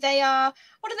 Maybe they are,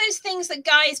 what are those things that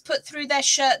guys put through their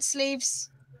shirt sleeves?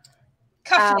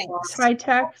 Cufflinks. Tie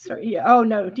tacks, or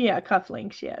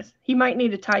cufflinks. Yes, he might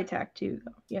need a tie tack too,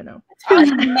 though. You know, I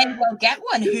may well get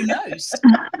one. Who knows?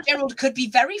 Gerald could be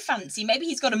very fancy. Maybe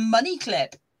he's got a money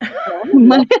clip.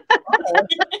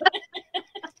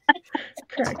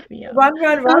 Crack me up. Run,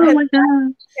 run, Oh run. my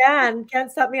gosh.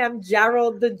 Can't stop me. I'm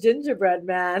Gerald the gingerbread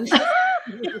man.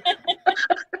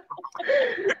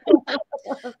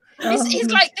 He's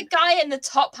like the guy in the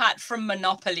top hat from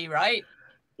Monopoly, right?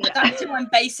 Yeah. That's who I'm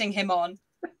basing him on.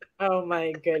 Oh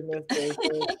my goodness gracious.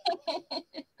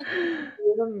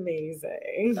 He's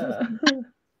amazing.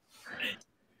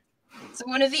 So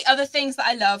one of the other things that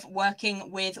I love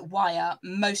working with wire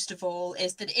most of all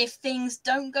is that if things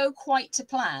don't go quite to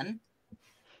plan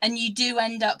and you do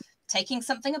end up taking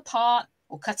something apart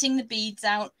or cutting the beads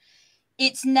out,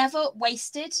 it's never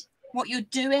wasted. What you're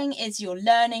doing is you're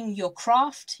learning your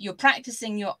craft, you're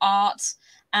practicing your art,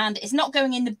 and it's not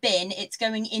going in the bin, it's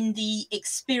going in the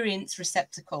experience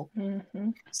receptacle.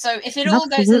 So if it all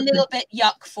goes a little bit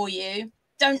yuck for you,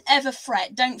 don't ever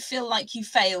fret. Don't feel like you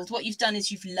failed. What you've done is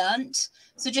you've learnt.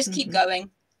 So just keep going.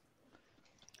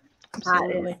 That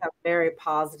is a very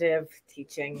positive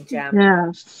teaching, Jem.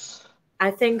 Yes. I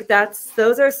think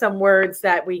those are some words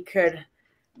that we can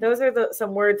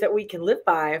live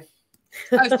by.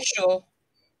 Oh, for sure.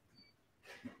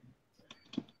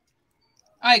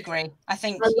 I agree. I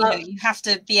think you have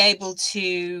to be able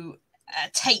to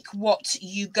take what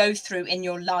you go through in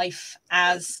your life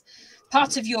as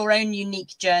part of your own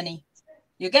unique journey.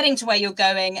 You're getting to where you're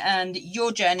going, and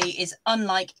your journey is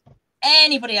unlike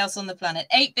anybody else on the planet.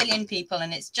 8 billion people,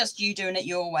 and it's just you doing it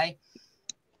your way.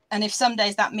 And if some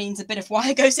days that means a bit of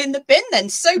wire goes in the bin, then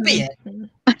so be it.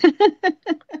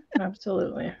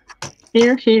 Absolutely.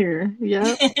 Here, here.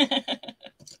 Yep.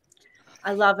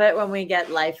 I love it when we get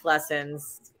life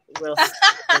lessons.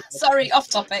 Sorry, off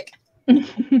topic.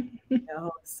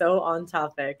 No, so on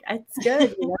topic. It's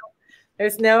good.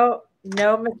 There's no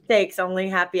mistakes, only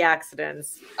happy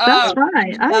accidents. That's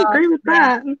right. I agree with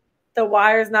that. The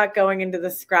wire's not going into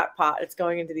the scrap pot. It's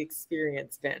going into the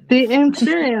experience bin. The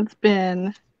experience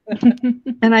bin.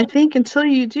 And I think until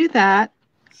you do that,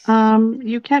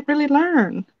 you can't really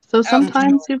learn. So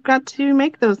sometimes you've got to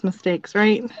make those mistakes,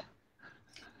 right?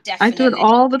 Definitely. I do it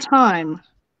all the time.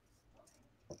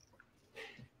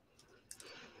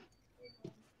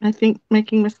 I think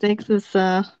making mistakes is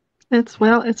it's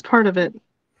part of it.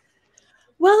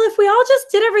 Well, if we all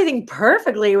just did everything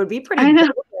perfectly, it would be pretty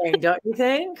boring, don't you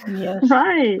think? Yes.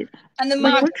 Right. And the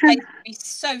marketplace would be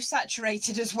so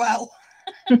saturated as well.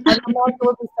 And the market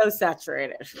would be so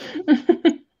saturated.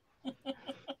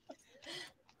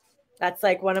 That's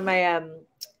like one of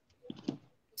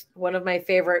my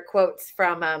favorite quotes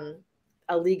from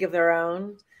A League of Their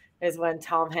Own is when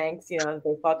Tom Hanks, the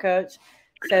baseball coach,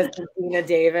 says to Gina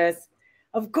Davis,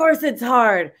 "Of course it's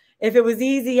hard. If it was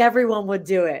easy, everyone would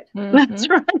do it." That's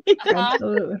right.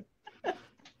 Absolutely.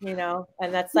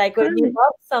 And that's like when you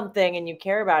love something and you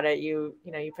care about it, you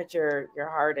put your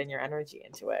heart and your energy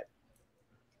into it.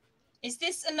 Is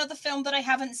this another film that I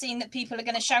haven't seen that people are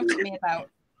going to shout at me about?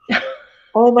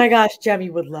 Oh my gosh, Jem,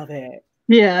 you would love it.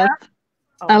 Yeah.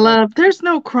 I love there's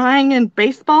no crying in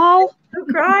baseball. No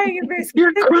crying in baseball.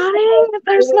 You're crying?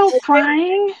 There's no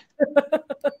crying.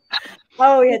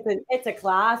 Oh, yeah, it's a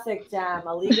classic, Jem.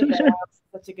 A League of Their Own.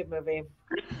 Such a good movie.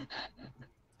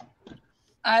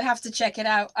 I'd have to check it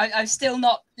out. I've still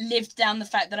not lived down the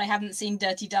fact that I haven't seen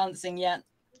Dirty Dancing yet.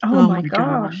 Oh my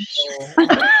gosh.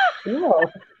 Cool.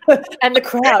 And the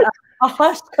crowd. A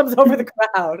hush comes over the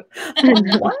crowd.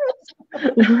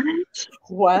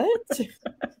 What?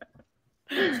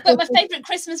 But my favorite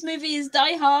Christmas movie is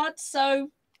Die Hard, so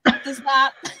there's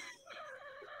that.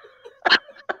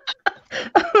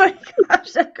 Oh my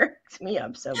gosh, that cracks me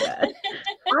up so bad.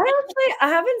 I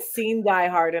haven't seen Die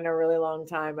Hard in a really long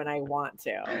time, and I want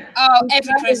to. Oh,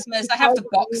 every Christmas. I have the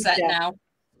box set now.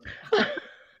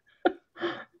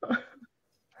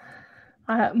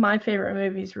 My favorite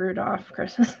movie is Rudolph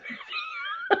Christmas.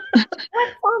 That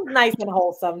sounds nice and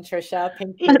wholesome, Trisha.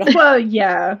 Well,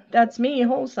 yeah, that's me,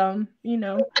 wholesome. You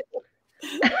know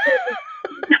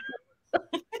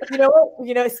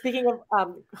what? Speaking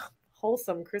of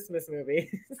wholesome Christmas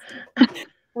movies,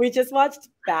 we just watched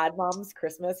Bad Moms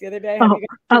Christmas the other day. Oh,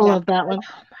 I love that one.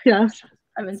 Yes,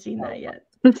 I haven't seen that yet.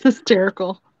 It's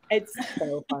hysterical. It's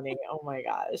so funny. Oh my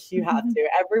gosh, you have to.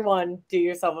 Everyone, do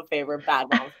yourself a favor. Bad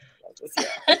Moms this year.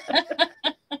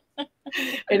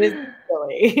 It is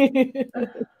silly.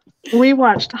 We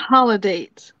watched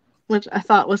Holidays, which I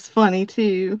thought was funny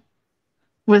too,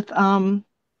 with oh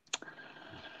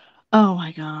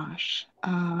my gosh.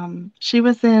 She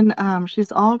was in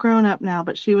she's all grown up now,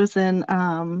 but she was in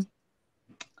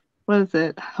what is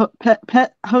it?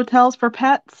 Pet Hotels for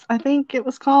Pets, I think it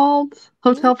was called.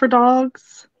 Hotel for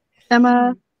Dogs.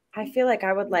 Emma. I feel like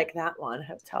I would like that one,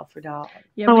 Hotel for Dogs.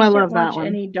 Yeah, I can't love that watch one.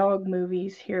 any dog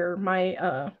movies here.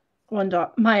 My one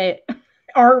dog, my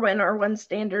Arwen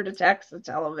standard attacks the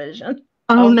television.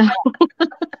 Oh no.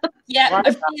 Yeah,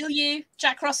 I feel you.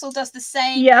 Jack Russell does the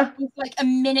same. Yeah. He's like a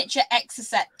miniature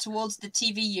Exocet towards the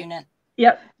TV unit.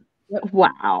 Yep.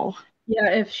 Wow. Yeah,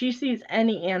 if she sees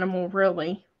any animal,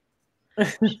 really.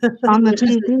 On the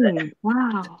TV.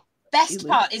 Wow. Best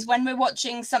part is when we're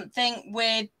watching something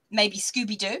with maybe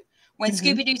Scooby-Doo. When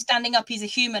Scooby-Doo's standing up, he's a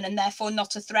human and therefore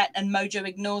not a threat, and Mojo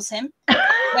ignores him.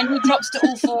 When he drops to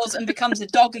all fours and becomes a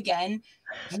dog again,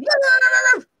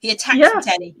 he attacks the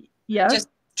telly. Yeah. Just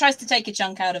tries to take a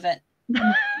chunk out of it.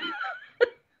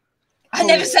 I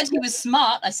never said he was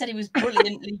smart. I said he was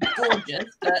brilliantly gorgeous,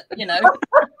 but you know.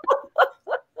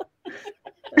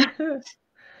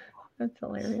 That's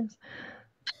hilarious.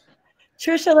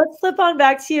 Trisha, let's flip on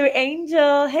back to you.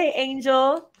 Angel. Hey,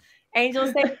 Angel.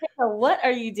 Angel, say, what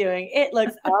are you doing? It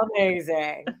looks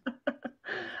amazing.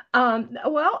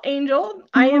 Well, Angel,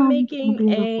 I am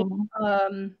making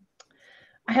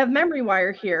I have memory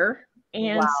wire here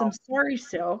and some sari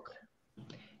silk,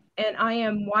 and I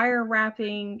am wire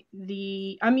wrapping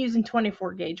I'm using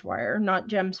 24 gauge wire, not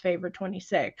Jem's favorite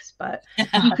 26, but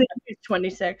you could use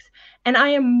 26. And I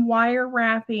am wire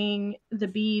wrapping the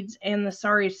beads and the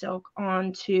sari silk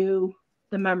onto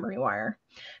the memory wire.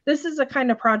 This is a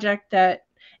kind of project that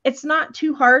it's not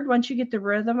too hard once you get the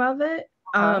rhythm of it,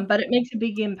 but it makes a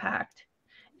big impact.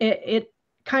 It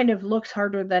kind of looks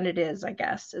harder than it is, I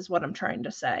guess, is what I'm trying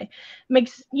to say.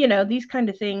 Makes, these kind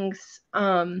of things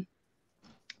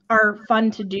are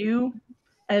fun to do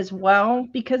as well,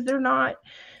 because they're not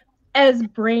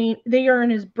they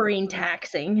aren't as brain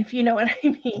taxing, if you know what I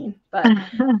mean. But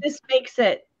this makes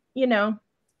it,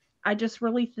 I just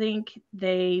really think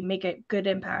they make a good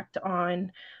impact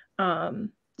on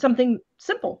something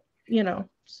simple,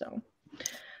 so.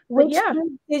 Which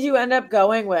did you end up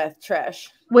going with, Trish?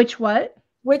 Which what?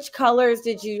 Which colors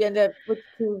did you which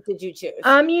tubes did you choose?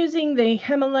 I'm using the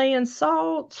Himalayan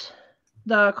salt,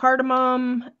 the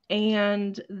cardamom,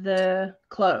 and the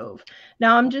clove.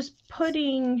 Now I'm just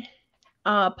putting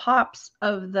pops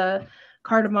of the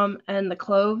cardamom and the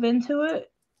clove into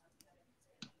it,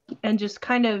 and just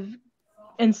kind of,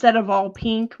 instead of all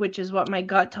pink, which is what my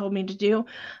gut told me to do,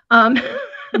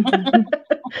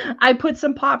 I put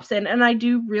some pops in, and I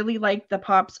do really like the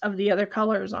pops of the other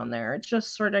colors on there. It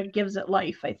just sort of gives it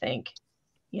life, I think,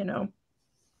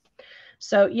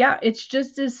 So yeah, it's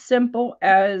just as simple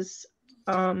as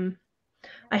I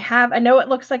know it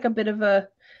looks like a bit of a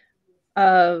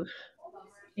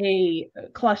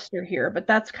cluster here, but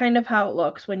that's kind of how it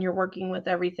looks when you're working with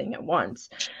everything at once.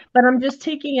 But I'm just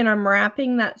taking and I'm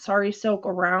wrapping that sari silk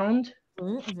around.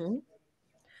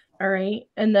 All right.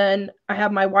 And then I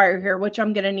have my wire here, which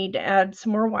I'm going to need to add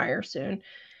some more wire soon.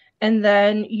 And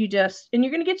then you're going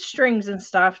to get strings and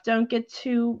stuff. Don't get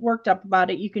too worked up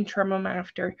about it. You can trim them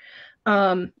after.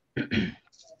 And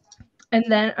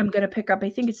then I'm going to pick up, I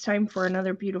think it's time for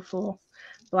another beautiful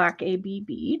black AB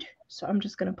bead. So I'm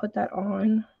just going to put that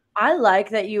on. I like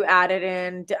that you added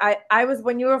in. I was,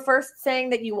 when you were first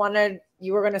saying that you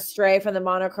were going to stray from the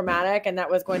monochromatic and that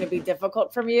was going to be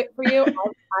difficult for you.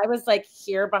 I was like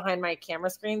here behind my camera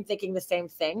screen thinking the same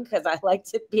thing, because I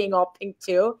liked it being all pink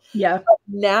too. Yeah. But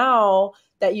now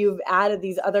that you've added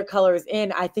these other colors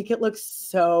in, I think it looks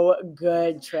so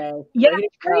good, Trey. Yeah,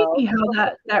 it's crazy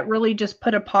how that really just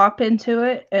put a pop into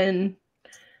it, and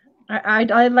I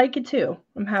like it too.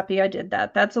 I'm happy I did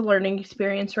that. That's a learning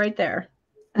experience right there.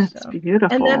 That's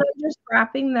beautiful. And then I'm just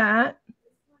wrapping that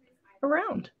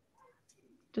around,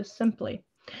 just simply.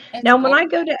 Now, when I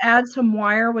go to add some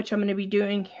wire, which I'm going to be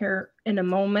doing here in a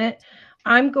moment,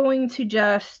 I'm going to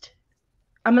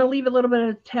leave a little bit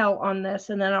of tail on this,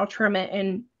 and then I'll trim it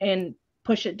and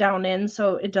push it down in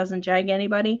so it doesn't jag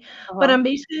anybody. But I'm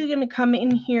basically going to come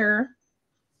in here,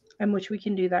 and which we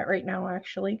can do that right now,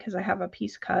 actually, because I have a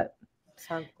piece cut.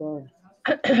 Sounds good.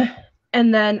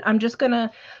 And then I'm just going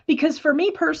to, because for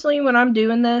me personally, when I'm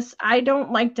doing this, I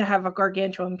don't like to have a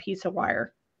gargantuan piece of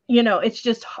wire. It's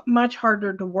just much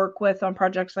harder to work with on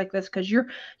projects like this, because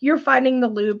you're fighting the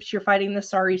loops, you're fighting the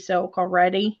sari silk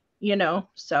already,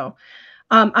 So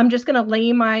I'm just going to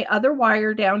lay my other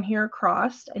wire down here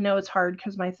across. I know it's hard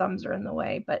because my thumbs are in the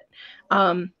way, but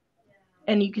and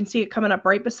you can see it coming up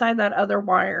right beside that other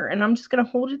wire. And I'm just going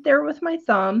to hold it there with my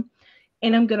thumb,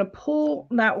 and I'm going to pull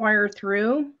that wire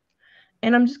through.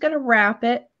 And I'm just going to wrap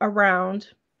it around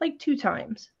like 2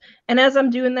 times. And as I'm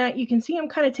doing that, you can see I'm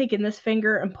kind of taking this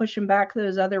finger and pushing back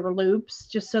those other loops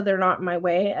just so they're not in my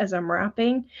way as I'm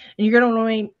wrapping. And you're going to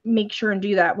want to make sure and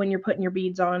do that when you're putting your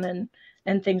beads on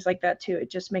and things like that too.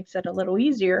 It just makes it a little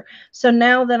easier. So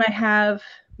now that I have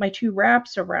my 2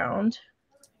 wraps around,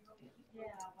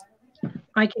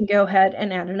 I can go ahead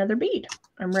and add another bead.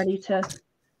 I'm ready to,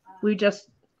 we just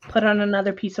put on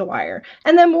another piece of wire.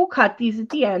 And then we'll cut these at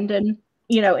the end and,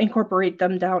 you know, incorporate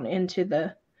them down into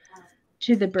the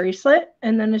bracelet.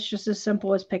 And then it's just as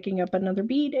simple as picking up another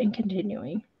bead and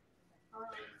continuing.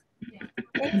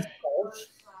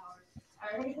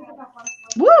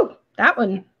 Woo! That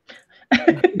one.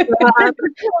 that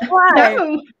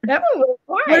one was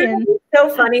flying. So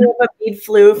funny if a bead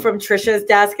flew from Trisha's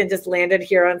desk and just landed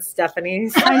here on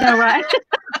Stephanie's. I know, right?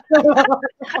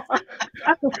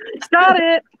 Got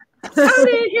it. Got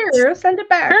it. Here, send it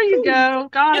back. There you go.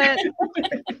 Got it.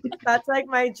 That's like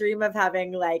my dream of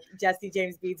having like Jesse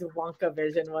James Bead's Wonka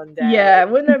vision one day. Yeah,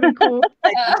 wouldn't that be cool?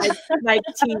 like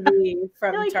TV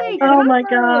from like, Charlie. hey, oh my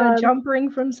God. A jump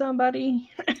ring from somebody.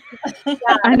 Yeah,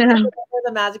 I know.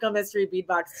 The Magical Mystery Bead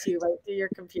Box too, right through your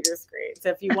computer screen. So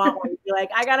if you want one, you'd be like,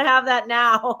 I gotta have that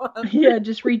now. Yeah,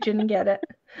 just reach in and get it.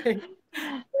 There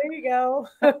you go.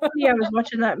 Yeah, I was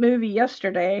watching that movie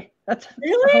yesterday. That's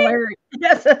really hilarious.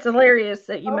 Yes, that's hilarious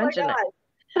that you mentioned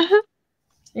it.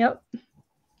 Yep.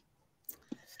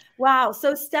 Wow.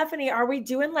 So Stephanie, are we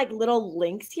doing like little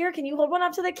links here? Can you hold one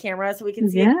up to the camera so we can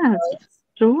see? Yes,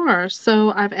 sure.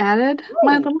 So I've added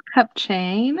my little cup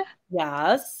chain.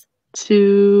 Yes.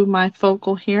 To my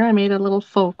focal here. I made a little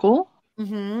focal.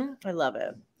 I love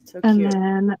it. So and cute.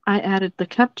 Then I added the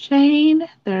cup chain.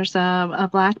 There's a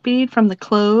black bead from the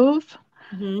clove.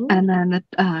 And then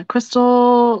a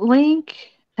crystal link.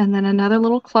 And then another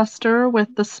little cluster with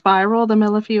the spiral, the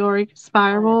Millefiori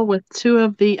spiral with two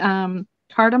of the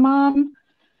cardamom.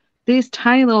 These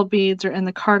tiny little beads are in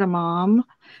the cardamom.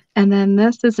 And then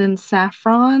this is in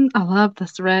saffron. I love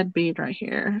this red bead right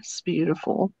here. It's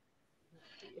beautiful.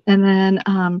 And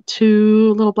then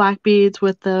two little black beads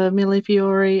with the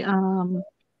Millefiori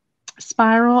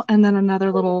spiral, and then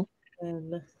another little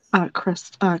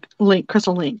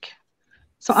crystal link.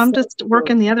 So I'm just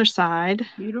working the other side.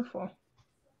 Beautiful.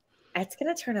 It's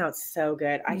going to turn out so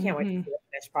good. I can't wait to see the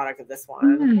finished product of this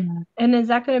one. And is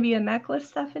that going to be a necklace,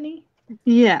 Stephanie?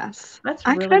 Yes. That's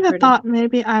really I kind of thought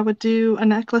maybe I would do a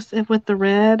necklace with the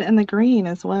red and the green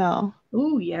as well.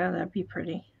 Ooh, yeah, that'd be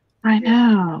pretty. I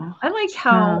know. I like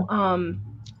how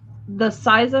the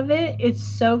size of it is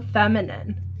so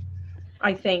feminine,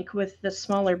 I think, with the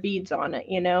smaller beads on it,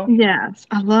 you know? Yes.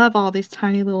 I love all these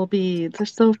tiny little beads. They're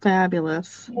so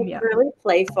fabulous. It's really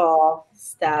playful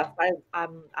stuff.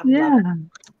 I'm loving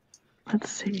it.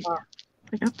 Let's see.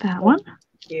 I got that one.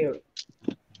 Cute.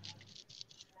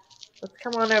 Let's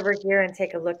come on over here and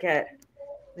take a look at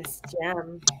Miss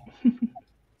Jem.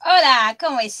 Hola,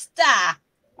 ¿cómo está?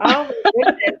 Oh,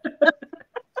 my goodness.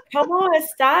 ¿Cómo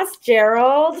estás,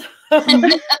 Gerald?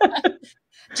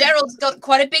 Gerald's got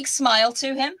quite a big smile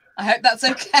to him. I hope that's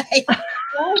okay.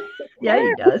 Yeah,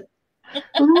 he does.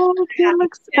 Oh, he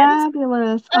looks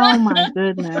fabulous. Oh, my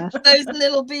goodness. Those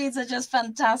little beads are just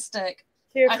fantastic.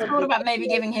 I thought about maybe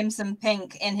giving him some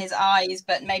pink in his eyes,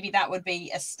 but maybe that would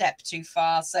be a step too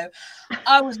far. So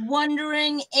I was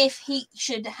wondering if he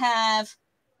should have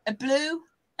a blue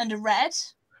and a red,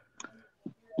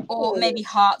 or maybe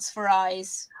hearts for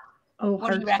eyes. Oh,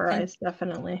 hearts for eyes,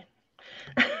 definitely.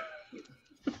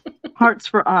 Hearts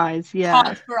for eyes, yeah.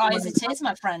 Hearts for eyes it is,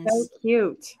 my friends. So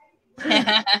cute.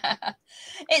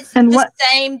 It's the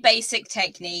same basic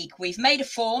technique. We've made a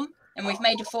form, and we've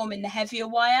made a form in the heavier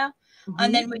wire.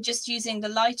 And then we're just using the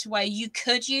lighter wire. You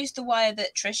could use the wire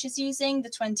that Trish is using,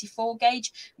 the 24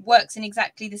 gauge. Works in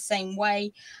exactly the same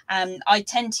way. I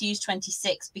tend to use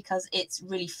 26 because it's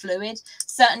really fluid.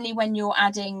 Certainly when you're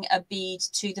adding a bead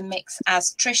to the mix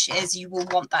as Trish is, you will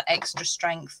want that extra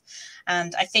strength.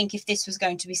 And I think if this was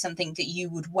going to be something that you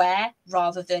would wear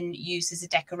rather than use as a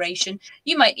decoration,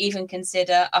 you might even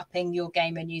consider upping your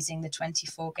game and using the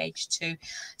 24 gauge too.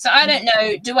 So I don't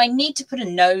know, do I need to put a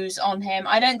nose on him?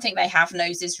 I don't think they have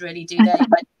noses really, do they?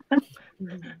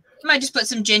 Might just put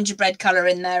some gingerbread colour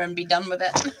in there and be done with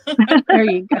it. There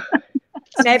you go.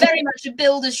 It's very much a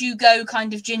build as you go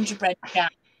kind of gingerbread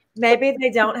chap. Maybe they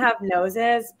don't have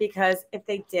noses because if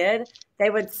they did, they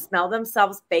would smell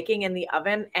themselves baking in the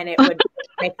oven and it would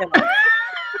make them.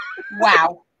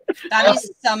 Wow. That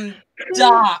is some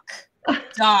dark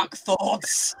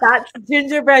thoughts. That's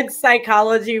gingerbread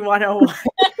psychology 101.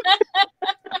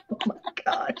 Oh my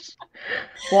gosh.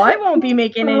 Well, I won't be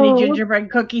making any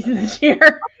gingerbread cookies this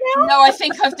year. No, I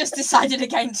think I've just decided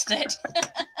against it.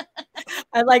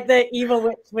 I like the evil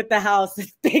witch with the house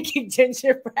baking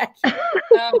gingerbread. Oh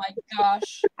my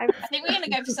gosh. I think we're going to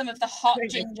go for some of the hot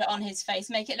ginger on his face.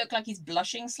 Make it look like he's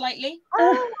blushing slightly.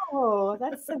 Oh,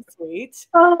 that's so sweet.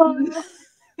 Oh.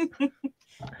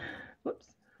 Whoops.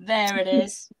 There it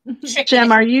is.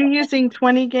 Jem, are you using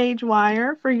 20 gauge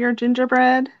wire for your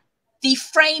gingerbread? The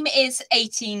frame is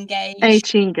 18 gauge.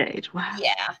 18 gauge. Wow.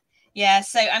 Yeah. Yeah.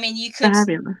 So, I mean, you could,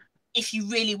 Fabulous. if you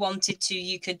really wanted to,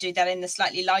 you could do that in the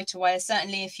slightly lighter wire.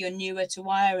 Certainly if you're newer to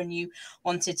wire and you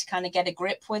wanted to kind of get a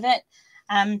grip with it.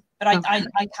 But I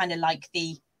kind of like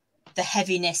the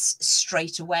heaviness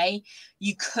straight away.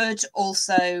 You could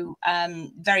also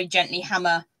very gently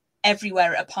hammer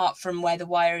everywhere apart from where the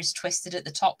wire is twisted at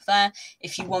the top there,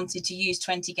 if you wanted to use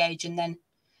 20 gauge, and then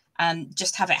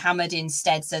just have it hammered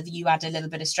instead so that you add a little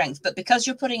bit of strength. But because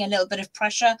you're putting a little bit of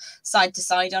pressure side to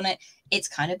side on it, it's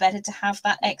kind of better to have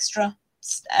that extra,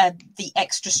 the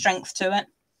extra strength to it.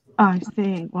 I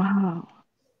see. Wow.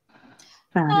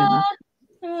 Fabulous.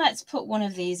 Let's put one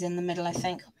of these in the middle, I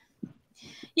think.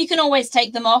 You can always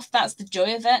take them off. That's the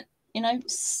joy of it. You know,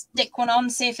 stick one on,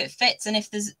 see if it fits. And if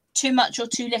there's too much or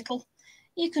too little,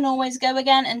 you can always go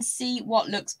again and see what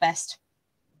looks best.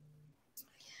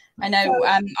 I know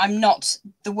I'm not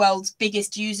the world's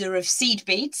biggest user of seed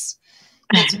beads.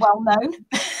 It's well known.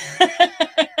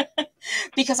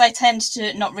 Because I tend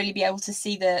to not really be able to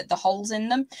see the holes in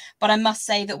them. But I must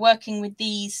say that working with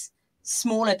these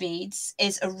smaller beads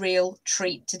is a real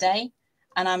treat today.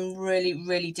 And I'm really,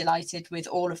 really delighted with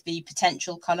all of the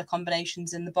potential colour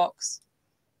combinations in the box.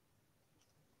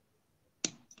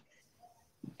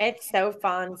 It's so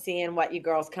fun seeing what you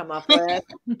girls come up with.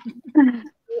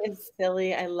 It's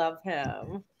silly. I love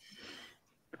him.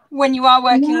 When you are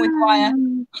working with wire,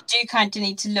 you do kind of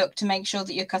need to look to make sure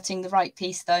that you're cutting the right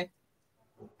piece, though.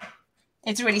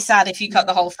 It's really sad if you cut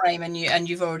the whole frame and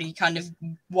you've already kind of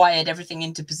wired everything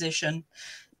into position.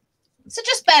 So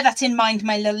just bear that in mind,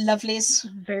 my little lovelies.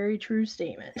 Very true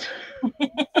statement.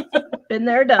 Been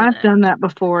there, done I've done that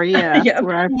before, yeah. Yep.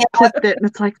 Where I've clipped it and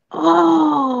it's like,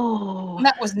 oh.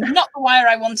 That was not the wire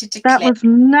I wanted to That clip. was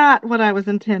not what I was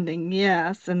intending,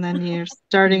 yes. And then you're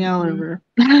starting all over.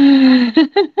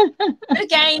 But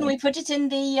again, we put it in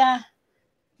the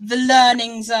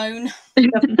learning zone.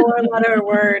 The four-letter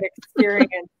word,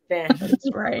 experience bin. That's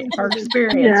right. Our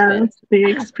experience bin. Yes,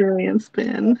 the experience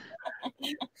bin.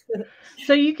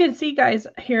 So you can see, guys,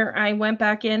 here I went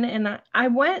back in and I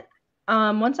went,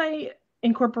 once I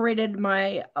incorporated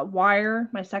my wire,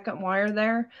 my second wire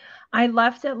there, I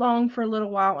left it long for a little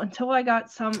while until I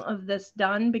got some of this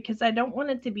done, because I don't want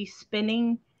it to be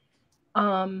spinning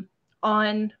on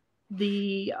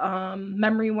the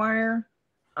memory wire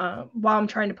while I'm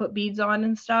trying to put beads on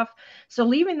and stuff. So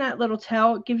leaving that little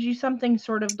tail, it gives you something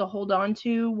sort of to hold on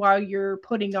to while you're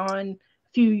putting on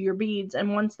few your beads,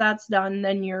 and once that's done,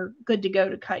 then you're good to go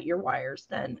to cut your wires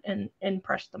then and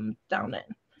press them down in.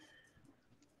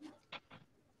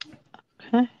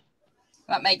 Okay.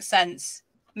 That makes sense.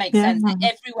 Makes sense.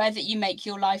 Everywhere that you make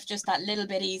your life just that little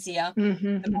bit easier,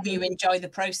 the more you enjoy the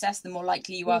process, the more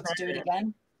likely you are to do it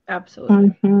again.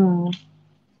 Absolutely.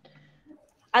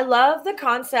 I love the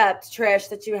concept, Trish,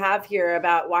 that you have here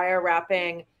about wire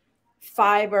wrapping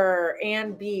fiber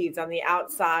and beads on the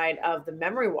outside of the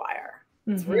memory wire.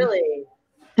 It's really,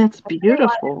 it's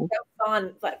beautiful. It's so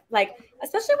fun, but like,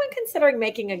 especially when considering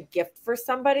making a gift for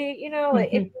somebody, you know,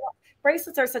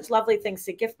 bracelets are such lovely things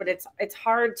to gift, but it's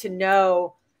hard to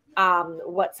know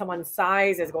what someone's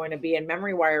size is going to be, and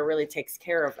memory wire really takes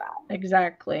care of that.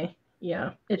 Exactly.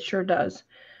 Yeah, it sure does.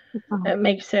 It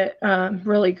makes it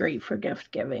really great for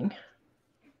gift giving,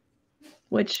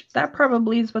 which that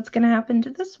probably is what's going to happen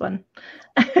to this one.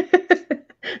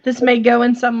 This may go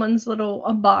in someone's little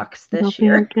box this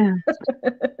year.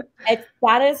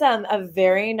 That is a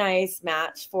very nice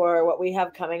match for what we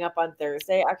have coming up on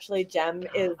Thursday. Actually, Jem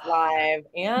is live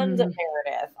and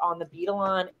Meredith on the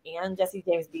Bead-A-Thon and Jesse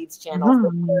James Beads channel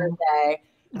for Thursday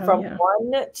from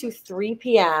 1 to 3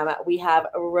 p.m. We have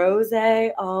rose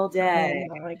all day.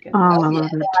 Oh my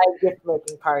goodness. Gift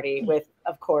making party with,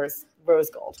 of course, rose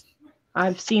gold.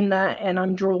 I've seen that and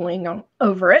I'm drooling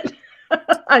over it.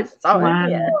 I saw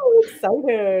it. Yeah. So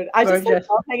excited. I just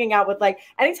love hanging out with, like,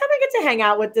 anytime I get to hang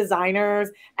out with designers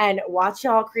and watch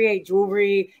y'all create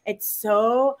jewelry, it's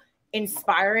so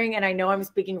inspiring. And I know I'm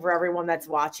speaking for everyone that's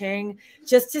watching,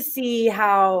 just to see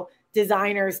how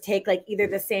designers take like either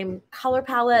the same color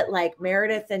palette, like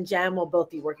Meredith and Jem will both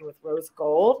be working with rose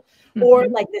gold, or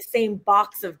like the same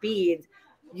box of beads.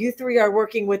 You three are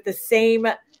working with the same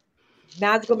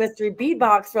Magical Mystery Bead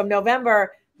Box from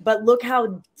November, but look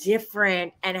how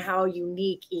different and how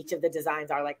unique each of the designs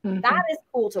are. Like, that is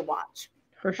cool to watch.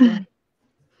 For sure.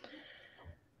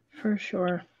 For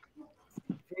sure.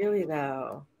 Really,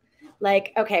 though.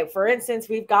 Like, okay, for instance,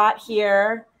 we've got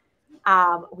here,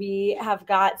 we have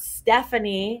got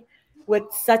Stephanie with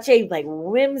such a like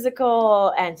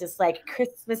whimsical and just like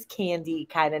Christmas candy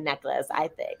kind of necklace, I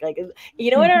think. Like,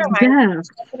 you know what it reminds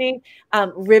me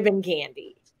of? Ribbon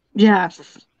candy.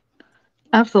 Yes,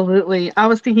 absolutely. I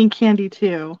was thinking candy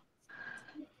too.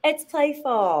 It's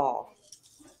playful.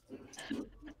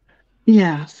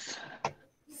 Yes.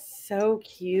 So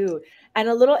cute. And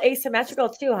a little asymmetrical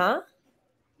too, huh?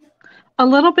 A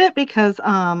little bit, because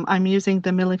I'm using the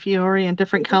Millefiori in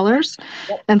different colors.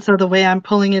 Yep. And so the way I'm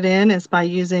pulling it in is by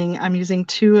I'm using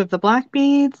 2 of the black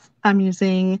beads. I'm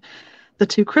using the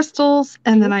 2 crystals,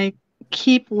 and then I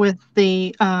keep with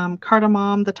the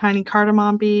cardamom, the tiny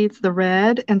cardamom beads, the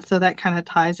red. And so that kind of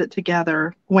ties it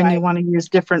together when you want to use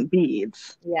different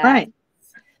beads. Yeah. Right.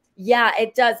 Yeah,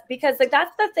 it does. Because like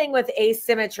that's the thing with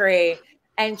asymmetry.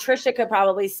 And Trisha could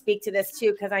probably speak to this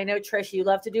too, because I know, Trish, you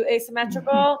love to do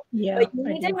asymmetrical. Yeah, but you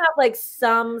need to have like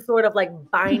some sort of like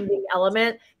binding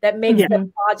element that makes the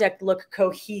project look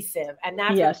cohesive. And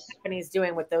that's what Stephanie's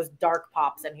doing with those dark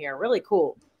pops in here. Really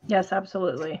cool. Yes,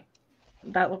 absolutely.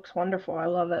 That looks wonderful. I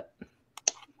love it.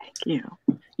 Thank you.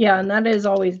 Yeah, and that is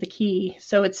always the key.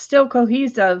 So it's still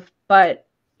cohesive, but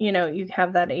you know, you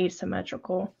have that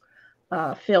asymmetrical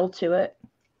feel to it.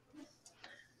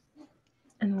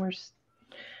 And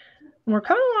we're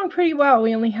coming along pretty well.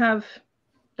 We only have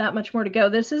that much more to go.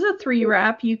 This is a 3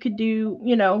 wrap. You could do,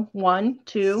 you know, 1,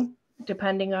 2,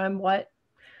 depending on what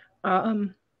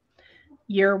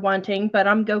you're wanting. But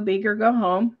I'm go big or go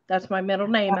home. That's my middle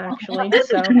name, actually.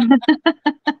 So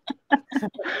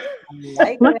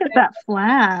look at that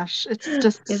flash. It's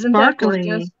just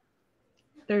sparkly.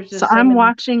 There's just so I'm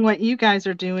watching what you guys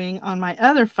are doing on my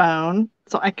other phone,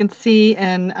 so I can see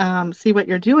and see what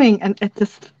you're doing, and it's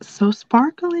just so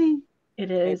sparkly. It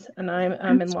is, and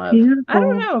I'm in love. Beautiful. I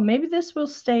don't know. Maybe this will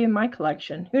stay in my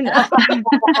collection. Who knows?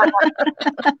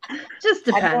 Just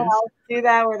depends. I'll do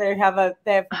that where they have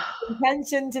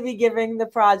intention to be giving the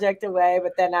project away,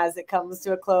 but then as it comes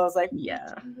to a close, like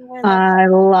I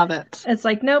love it. It's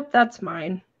like, nope, that's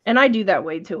mine, and I do that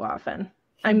way too often.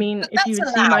 I mean, if you would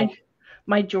see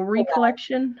my jewelry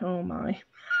collection, oh my,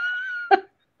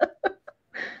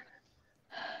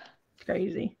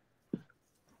 crazy.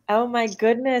 Oh my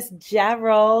goodness,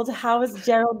 Gerald. How is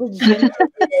Gerald the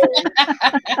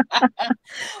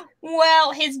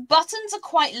Well, his buttons are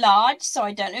quite large, so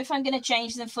I don't know if I'm going to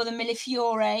change them for the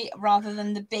Millefiori rather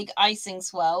than the big icing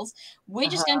swirls. We're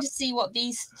just going to see what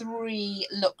these 3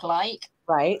 look like.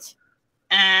 Right.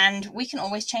 And we can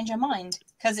always change our mind,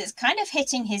 because it's kind of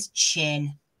hitting his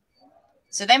chin.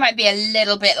 So they might be a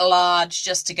little bit large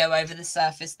just to go over the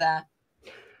surface there.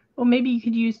 Well, maybe you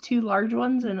could use 2 large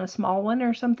ones and a small one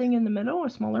or something in the middle, a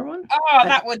smaller one. Oh,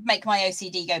 that would make my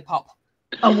OCD go pop.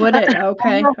 Oh, would it?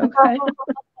 Okay. Okay.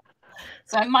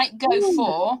 So I might go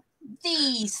for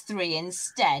these 3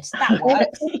 instead. That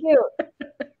works.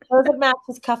 Those would match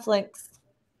his cufflinks.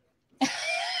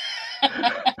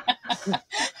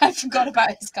 I forgot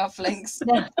about his cufflinks.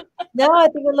 No, I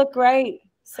think it looked great.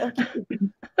 So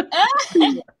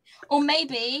cute. Or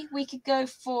maybe we could go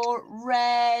for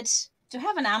red. Do I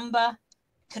have an amber?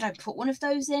 Could I put one of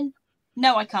those in?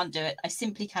 No, I can't do it. I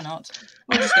simply cannot.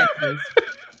 We'll just go for these.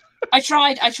 I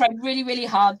tried really, really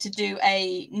hard to do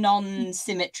a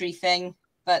non-symmetry thing,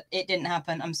 but it didn't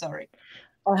happen. I'm sorry.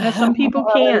 Some people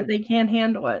can't. They can't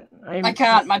handle it. I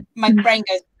can't. My brain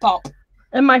goes pop.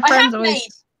 And my friends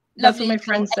always... That's what my lovely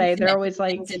friends say. They're always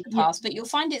like... in the past, but you'll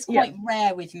find it's quite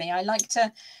rare with me. I like to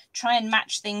try and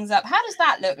match things up. How does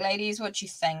that look, ladies? What do you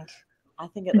think? I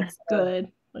think it looks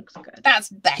good. Looks good. That's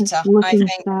better, looking I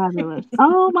think. Fabulous.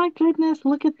 Oh my goodness,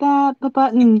 look at that. The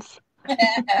buttons.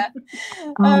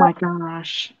 Oh my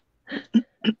gosh.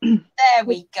 There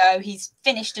we go. He's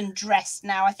finished and dressed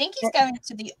now. I think he's going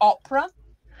to the opera.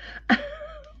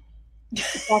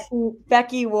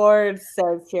 Becky Ward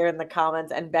says here in the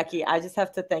comments, and Becky, I just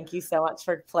have to thank you so much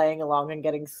for playing along and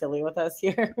getting silly with us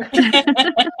here.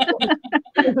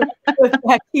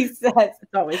 Becky says,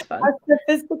 it's always fun. A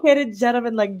sophisticated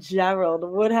gentleman like Gerald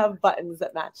would have buttons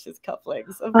that match his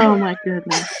cufflinks. Oh my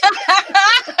goodness.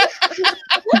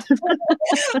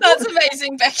 That's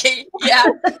amazing, Becky. Yeah.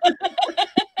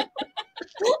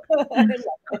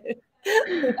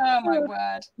 Oh my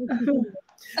word.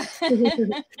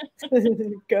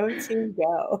 Go team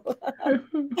go.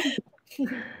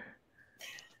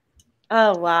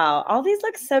 Oh wow, all these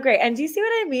look so great. And do you see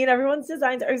what I mean? Everyone's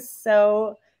designs are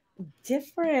so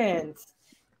different.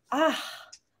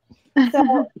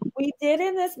 So we did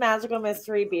in this Magical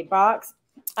Mystery Bead Box,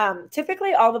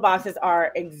 typically all the boxes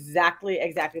are exactly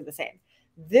the same.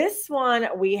 This one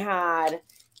we had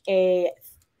a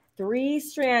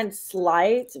 3-strand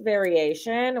slight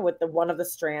variation with one of the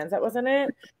strands that was in it.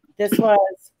 This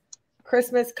was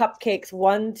Christmas cupcakes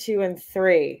 1, 2, and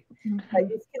 3. Like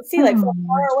you can see, like from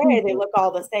far away, they look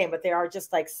all the same, but they are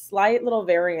just like slight little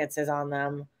variances on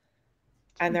them,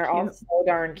 and they're all so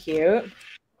darn cute.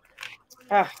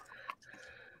 Ugh.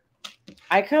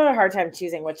 I could have a hard time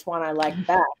choosing which one I like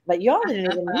best, but y'all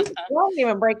didn't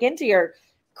even break into your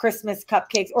Christmas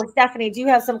cupcakes. Or Stephanie, do you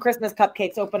have some Christmas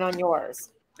cupcakes open on yours?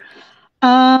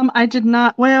 I did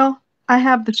not. Well, I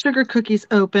have the sugar cookies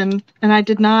open, and I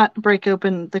did not break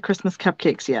open the Christmas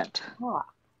cupcakes yet. Ah.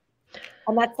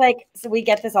 And that's like, so we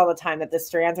get this all the time that the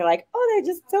strands are like, oh,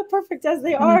 they're just so perfect as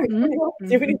they are. We don't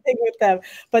do anything with them.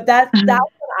 But that's when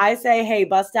I say, hey,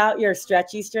 bust out your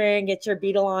stretchy string, get your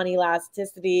Bead-A-Thon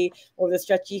elasticity or the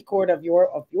stretchy cord of your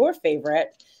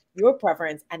favorite, your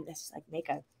preference, and just like make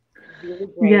a really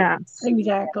great. Yes,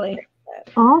 exactly.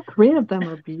 All 3 of them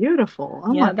are beautiful.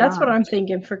 Oh my that's gosh. what I'm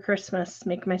thinking for Christmas.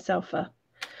 Make myself a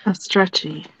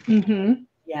stretchy.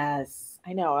 Yes,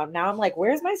 I know. Now I'm like,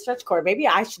 where's my stretch cord? Maybe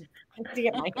I should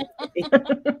get mine.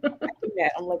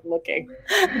 I'm like looking.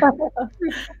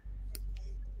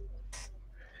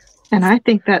 And I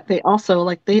think that they also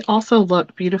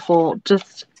look beautiful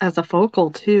just as a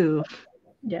focal too.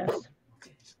 Yes,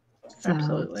 so,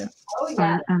 absolutely. Oh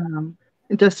yeah.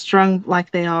 Just strung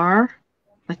like they are,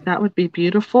 like that would be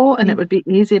beautiful, and it would be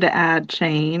easy to add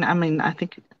chain. I mean, I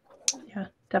think. Yeah,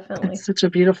 definitely. It's such a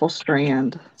beautiful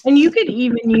strand. And you could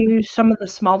even use some of the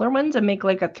smaller ones and make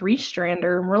like a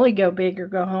 3-strander and really go big or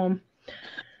go home.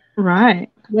 Right.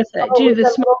 With it. Oh, Do with the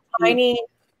small tiny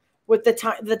with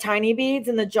the tiny beads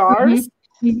in the jars.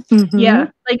 Yeah,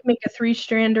 like make a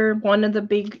 3-strander, one of the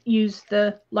big, use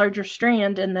the larger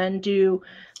strand, and then do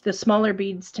the smaller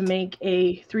beads to make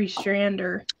a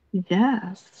 3-strander.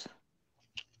 Yes.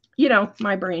 You know,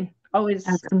 my brain always.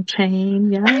 Add some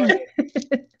chain, yeah.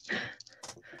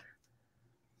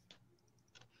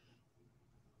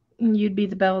 You'd be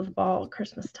the belle of the ball at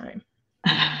Christmas time.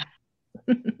 I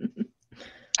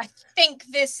think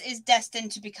this is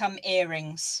destined to become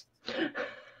earrings.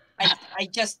 I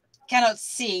just cannot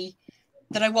see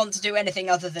that I want to do anything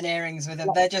other than earrings with them.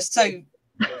 They're just so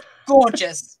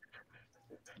gorgeous.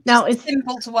 Now it's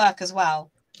simple to work as well.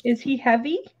 Is he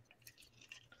heavy?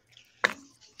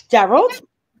 Gerald?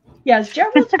 Yes,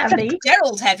 Gerald's heavy.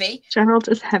 Gerald's heavy. Gerald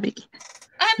is heavy.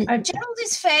 Gerald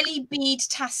is fairly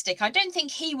bead-tastic. I don't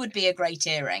think he would be a great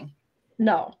earring.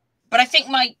 No. But I think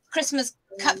my Christmas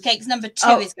cupcakes number 2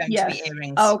 is going to be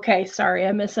earrings. Okay, sorry,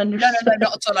 I misunderstood. No,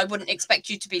 not at all. I wouldn't expect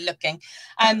you to be looking.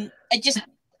 I just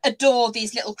adore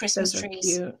these little Christmas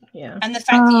trees. Cute. Yeah. And the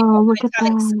fact that you've got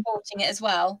metallic supporting it as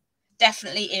well.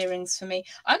 Definitely earrings for me.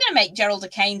 I'm going to make Gerald a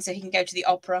cane so he can go to the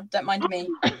opera. Don't mind me.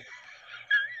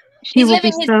 He will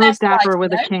be so dapper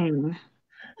with a cane.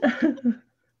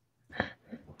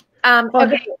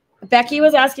 Okay. Becky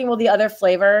was asking, will the other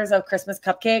flavors of Christmas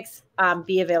cupcakes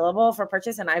be available for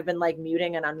purchase? And I've been like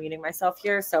muting and unmuting myself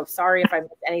here. So sorry if I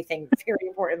missed anything very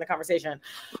important in the conversation.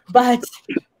 But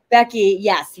Becky,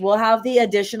 yes, we'll have the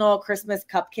additional Christmas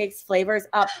cupcakes flavors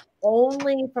up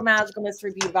only for Magical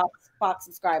Mystery Bead Box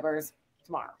subscribers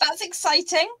tomorrow. That's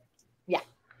exciting. Yeah.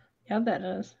 Yeah, that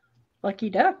is. Lucky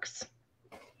ducks.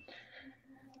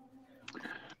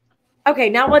 Okay,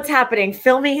 now what's happening?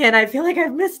 Fill me in. I feel like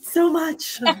I've missed so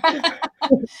much.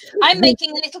 I'm making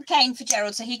a little cane for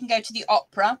Gerald so he can go to the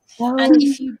opera. Oh. And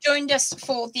if you joined us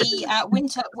for the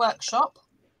winter workshop,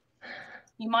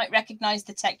 you might recognize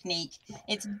the technique.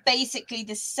 It's basically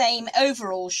the same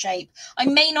overall shape. I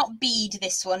may not bead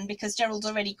this one because Gerald's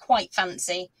already quite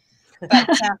fancy, but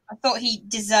I thought he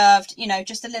deserved,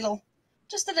 just a little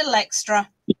extra.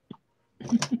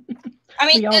 I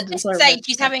mean, at this stage,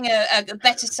 he's having a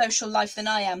better social life than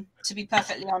I am, to be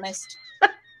perfectly honest.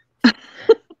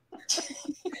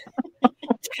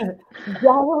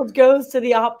 Gerald goes to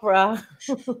the opera.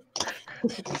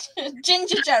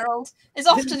 Ginger Gerald is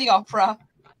off to the opera.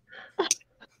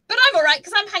 But I'm all right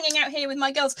because I'm hanging out here with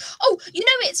my girls. Oh,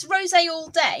 it's rosé all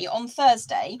day on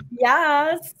Thursday.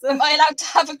 Yes. Am I allowed to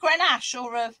have a Grenache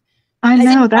or a... I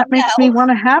know, that makes me want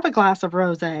to have a glass of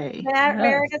rosé.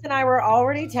 Meredith and I were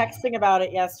already texting about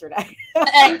it yesterday.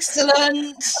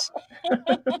 Excellent.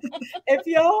 If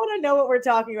you all want to know what we're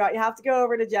talking about, you have to go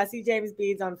over to Jesse James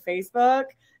Beads on Facebook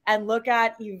and look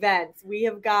at events.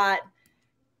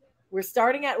 We're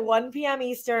starting at 1 p.m.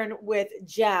 Eastern with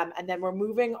Jem, and then we're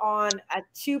moving on at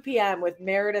 2 p.m. with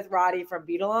Meredith Roddy from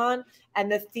Bead-A-Thon.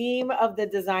 And the theme of the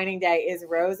designing day is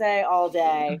rosé all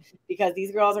day, because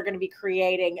these girls are going to be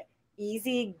creating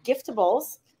easy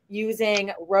giftables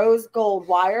using rose gold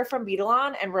wire from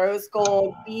Bead-A-Thon and rose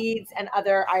gold beads and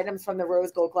other items from the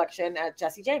rose gold collection at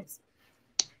Jesse James.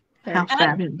 I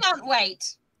can't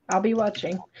wait. I'll be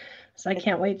watching. So I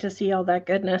can't wait to see all that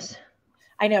goodness.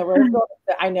 I know rose gold.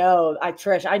 I know,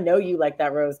 Trish, I know you like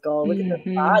that rose gold. Look at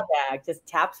this project, just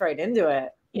taps right into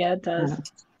it. Yeah, it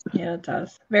does. Yeah, it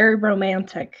does. Very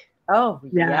romantic. Oh,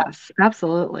 yes,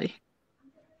 absolutely.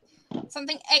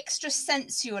 Something extra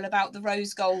sensual about the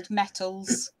rose gold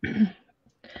metals.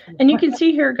 And you can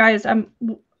see here, guys,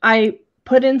 I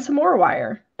put in some more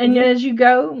wire. And as you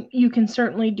go, you can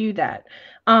certainly do that.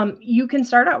 You can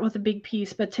start out with a big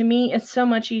piece, but to me, it's so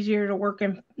much easier to work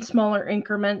in smaller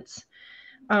increments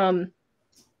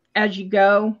as you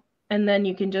go. And then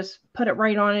you can just put it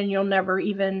right on and you'll never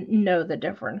even know the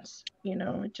difference. You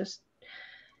know, it just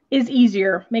is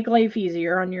easier. Make life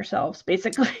easier on yourselves,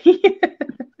 basically.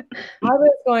 I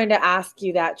was going to ask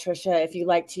you that, Trisha, if you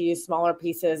like to use smaller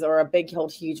pieces or a big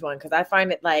old huge one, because I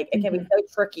find it like it can be so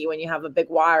tricky when you have a big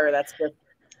wire that's just.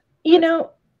 You know,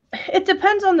 it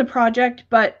depends on the project,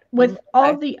 but with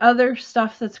all the other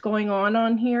stuff that's going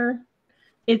on here,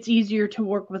 it's easier to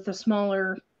work with a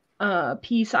smaller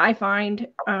piece, I find,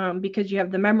 because you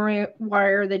have the memory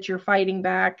wire that you're fighting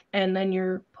back, and then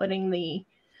you're putting the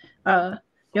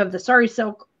you have the sari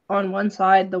silk on one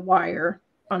side, the wire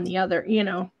on the other, you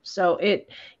know, so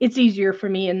it's easier for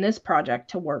me in this project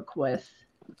to work with.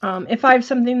 If I have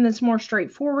something that's more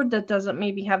straightforward that doesn't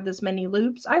maybe have this many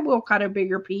loops, I will cut a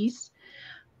bigger piece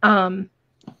to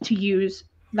use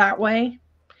that way.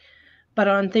 But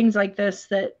on things like this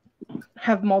that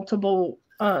have multiple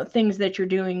things that you're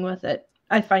doing with it,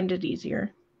 I find it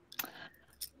easier.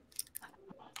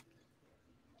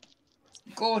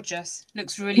 Gorgeous.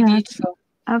 Looks really beautiful.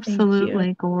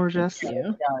 Absolutely gorgeous. Thank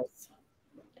you.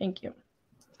 Thank you.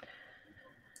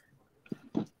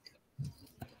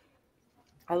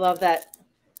 I love that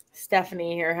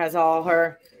Stephanie here has all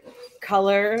her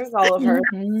colors, all of her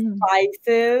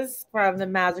spices from the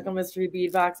Magical Mystery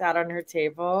Bead Box out on her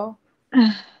table.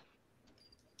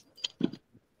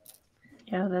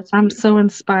 Yeah, that's. I'm so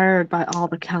inspired by all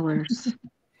the colors.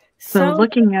 So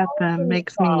looking at them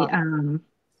makes me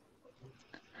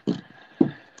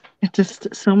it's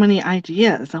just so many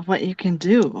ideas of what you can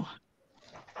do.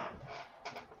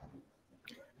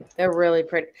 They're really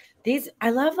pretty. These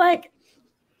I love like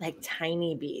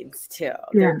tiny beads too.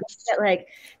 Yeah. Like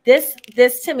this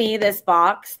to me, this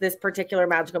box, this particular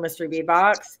Magical Mystery Bead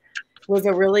Box was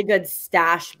a really good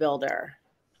stash builder.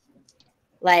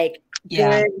 Like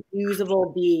good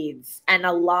usable beads and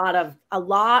a lot of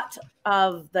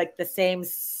like the same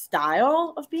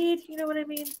style of bead. You know what I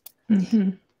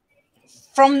mean?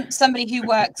 From somebody who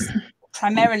works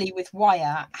primarily with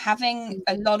wire, having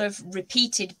a lot of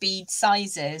repeated bead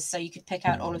sizes, so you could pick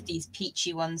out all of these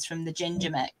peachy ones from the ginger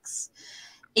mix,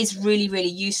 is really, really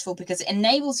useful because it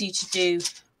enables you to do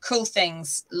cool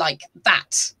things like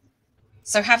that.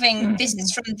 So having this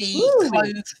is from the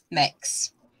clove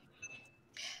mix.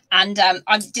 And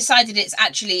I've decided it's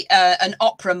actually an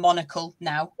opera monocle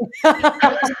now. It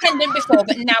was a pendant before,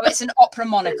 but now it's an opera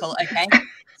monocle, okay?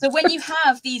 So when you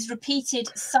have these repeated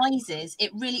sizes,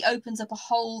 it really opens up a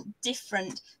whole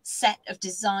different set of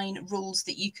design rules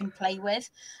that you can play with.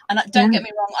 And don't get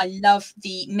me wrong, I love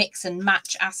the mix and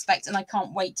match aspect, and I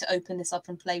can't wait to open this up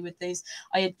and play with these.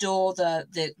 I adore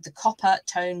the copper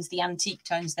tones, the antique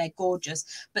tones, they're gorgeous.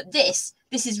 But this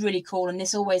is really cool, and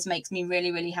this always makes me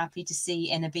really, really happy to see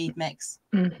in a bead mix.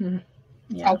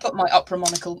 I'll put my opera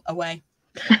monocle away.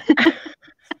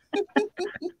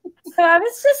 So I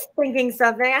was just thinking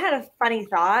something. I had a funny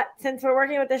thought. Since we're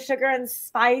working with the sugar and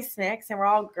spice mix and we're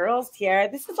all girls here,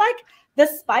 this is like the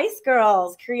Spice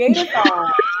Girls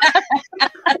Create-A-Thon.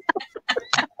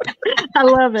 I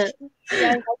love it.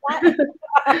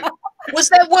 Was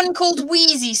there one called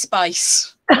Wheezy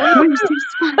Spice? Wheezy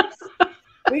Spice.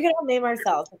 We can all name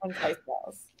ourselves different Spice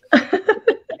Girls.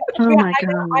 Oh my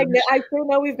God. I sure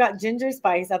know we've got Ginger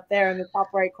Spice up there in the top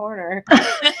right corner.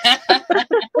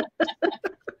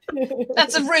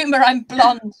 That's a rumor. I'm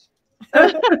blonde.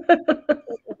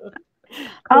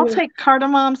 I'll take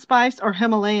cardamom spice or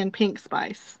Himalayan pink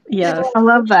spice. Yes. I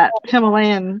love that.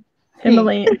 Himalayan.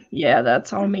 Yeah,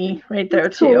 that's all me right there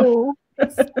too. Cool.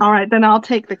 All right, then I'll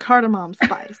take the cardamom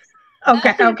spice.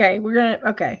 Okay. We're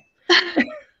gonna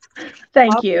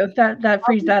Thank you. That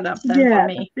frees that up then for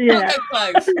me. Yeah.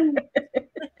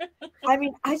 I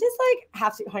mean, I just like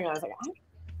have to hang on a second.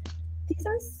 These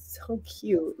are so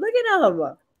cute. Look at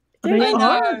them. They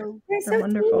are. They're so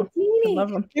wonderful. teeny. I love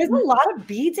them. There's a lot of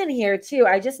beads in here too.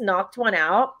 I just knocked one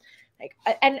out. Like,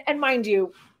 and mind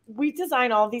you, we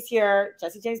design all of these here.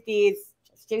 Jesse James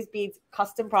Beads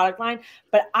custom product line,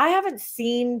 but I haven't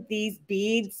seen these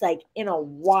beads like in a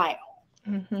while.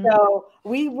 So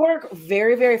we work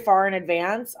very, very far in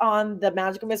advance on the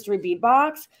Magical Mystery Bead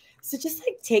Box. So just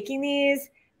like taking these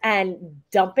and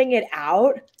dumping it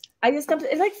out I just dumped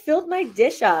it. It like filled my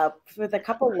dish up with a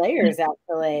couple layers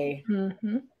actually.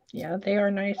 Mm-hmm. Yeah, they are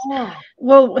nice. Oh.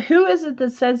 Well, who is it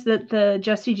that says that the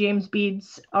Jesse James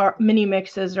beads are mini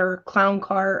mixes or clown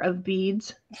car of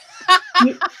beads?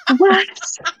 What?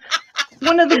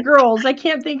 One of the girls. I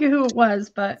can't think of who it was,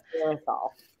 but Marisol.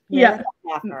 yeah,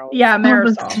 yeah,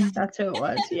 Marisol. That's who it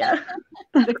was. Yeah,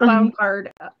 the clown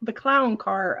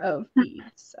car of beads.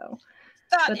 So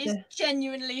that is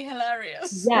genuinely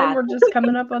hilarious. Yeah, and we're just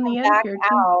coming up on the end here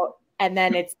too. And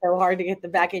then it's so hard to get them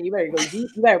back in. You can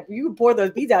pour those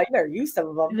beads out. You better use some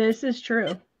of them. This is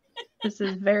true. This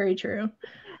is very true.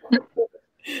 Oh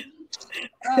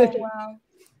wow,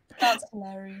 that's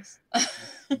hilarious.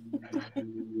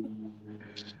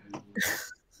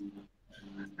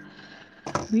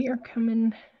 We are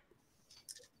coming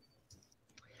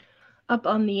up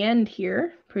on the end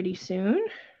here pretty soon.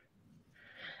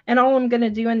 And all I'm going to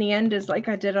do in the end is like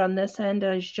I did on this end,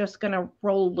 is just going to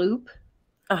roll loop.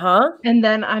 And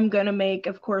then I'm going to make,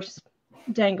 of course,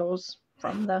 dangles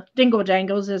from the dingle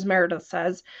dangles, as Meredith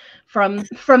says, from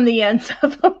the ends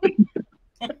of them.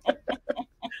 I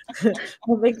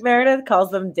think Meredith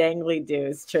calls them dangly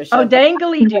doos, Trisha. Oh,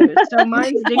 dangly doos. So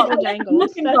mine's dingle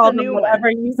dangles. You can call them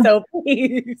whatever you so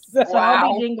please. So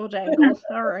I'll be dingle dangles.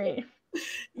 All right.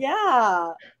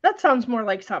 Yeah. That sounds more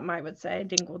like something I would say,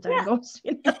 dingle dangles.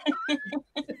 Yeah. You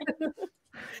know?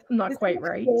 I'm not quite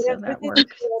right, so that works.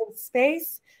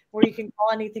 Space where you can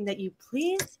call anything that you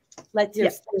please.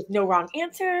 There's no wrong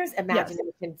answers.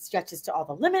 Imagination stretches to all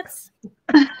the limits.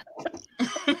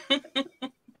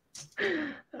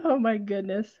 Oh my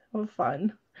goodness. Oh,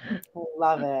 fun. I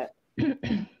love it.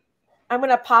 I'm going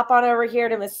to pop on over here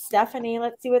to Miss Stephanie.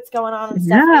 Let's see what's going on.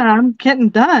 Yeah, I'm getting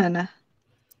done.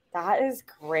 That is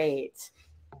great.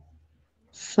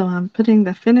 So I'm putting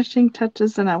the finishing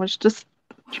touches, and I was just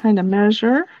trying to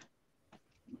measure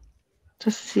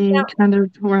to see kind of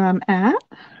where I'm at.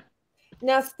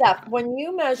 Now, Steph, when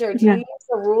you measure, do you use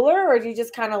a ruler or do you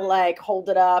just kind of like hold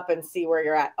it up and see where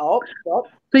you're at? Oh.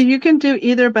 So you can do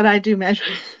either, but I do measure.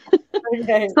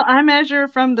 Okay. So I measure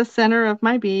from the center of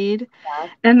my bead,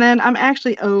 and then I'm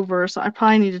actually over, so I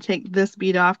probably need to take this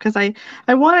bead off because I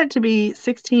want it to be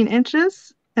 16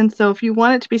 inches. And so if you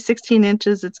want it to be 16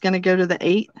 inches, it's going to go to the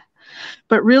 8.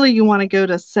 But really, you want to go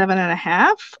to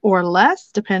 7.5 or less,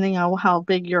 depending on how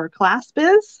big your clasp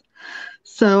is.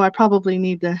 So I probably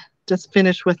need to just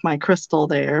finish with my crystal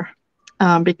there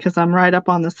because I'm right up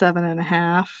on the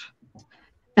 7.5.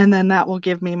 And then that will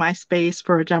give me my space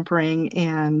for a jump ring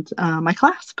and my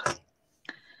clasp.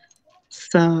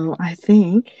 So I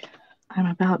think I'm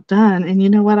about done. And you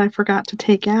know what? I forgot to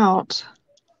take out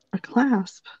a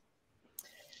clasp.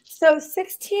 So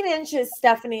 16 inches,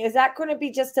 Stephanie, is that going to be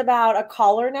just about a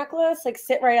collar necklace? Like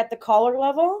sit right at the collar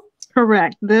level?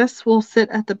 Correct. This will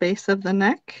sit at the base of the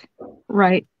neck.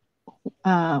 Right.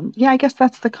 Yeah, I guess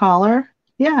that's the collar.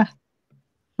 Yeah.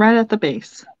 Right at the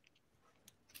base.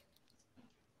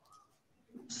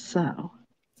 So.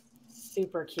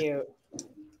 Super cute.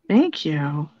 Thank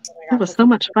you. It was so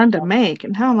much fun to make.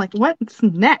 And now I'm like, what's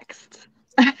next?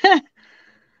 I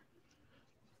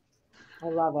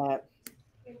love it.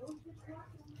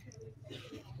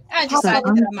 I decided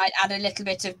that I might add a little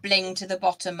bit of bling to the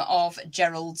bottom of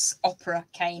Gerald's opera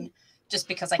cane, just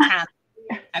because I can.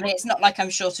 I mean, it's not like I'm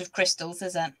short of crystals,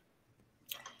 is it?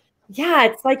 Yeah,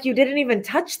 it's like you didn't even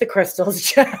touch the crystals,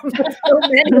 Jem. There's so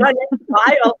many on your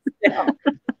file still.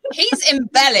 He's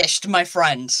embellished, my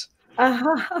friend.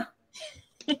 Uh-huh.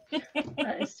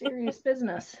 That is serious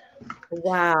business.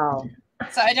 Wow.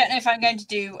 So I don't know if I'm going to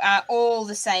do all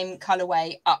the same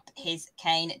colorway up his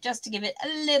cane, just to give it a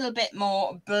little bit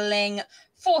more bling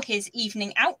for his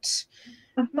evening out.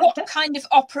 What kind of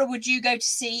opera would you go to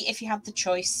see if you had the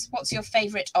choice? What's your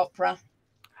favorite opera?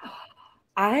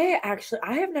 I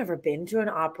have never been to an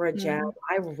opera, Jem.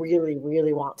 I really,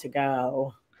 really want to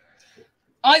go.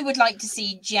 I would like to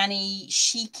see Gianni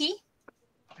Schicchi.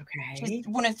 Okay.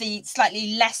 One of the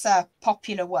slightly lesser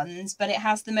popular ones, but it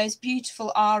has the most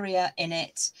beautiful aria in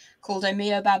it called O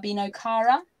mio bambino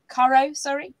caro,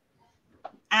 sorry.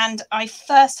 And I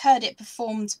first heard it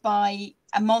performed by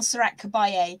Montserrat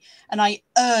Caballé, and I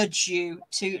urge you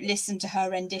to listen to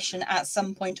her rendition at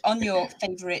some point on your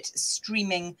favorite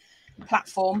streaming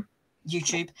platform,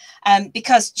 YouTube,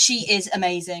 because she is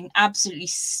amazing, absolutely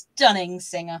stunning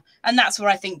singer. And that's where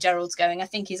I think Gerald's going. I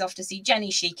think he's off to see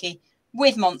Gianni Schicchi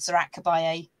with Montserrat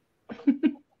Caballé.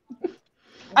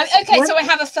 Okay, so I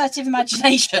have a furtive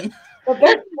imagination.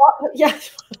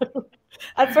 Yes.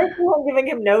 At first, we were giving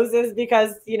him noses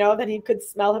because, then he could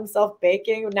smell himself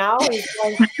baking. Now he's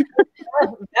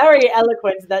very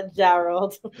eloquent, that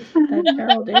Gerald. That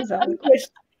Gerald is eloquent.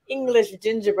 English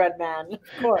gingerbread man, of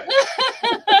course.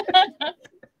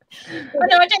 Oh,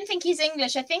 no, I don't think he's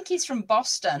English. I think he's from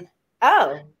Boston.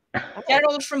 Oh.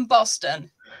 Gerald from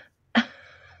Boston.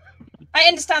 I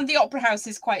understand the opera house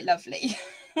is quite lovely.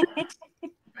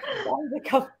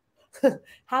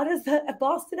 How does the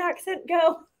Boston accent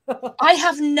go? I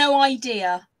have no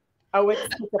idea. Oh, it's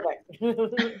specific.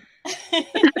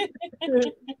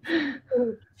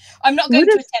 I'm not going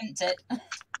to attempt it.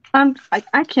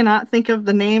 I cannot think of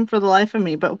the name for the life of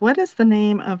me, but what is the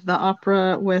name of the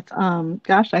opera with,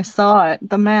 gosh, I saw it,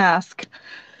 The Mask.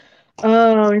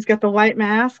 Oh, he's got the white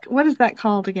mask. What is that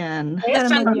called again?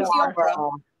 Phantom of the Opera.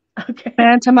 Okay.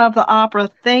 Phantom of the Opera.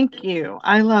 Thank you.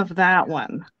 I love that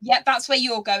one. Yeah, that's where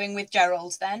you're going with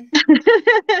Gerald then.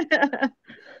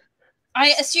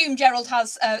 I assume Gerald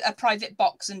has a private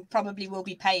box and probably will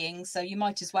be paying, so you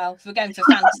might as well. If we're going for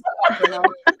fantasy opera now.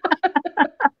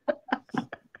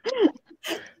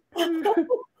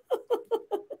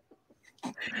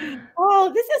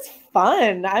 Oh, this is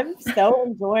fun. I'm so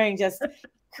enjoying just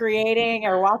creating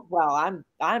or watch. Well,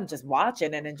 I'm just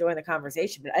watching and enjoying the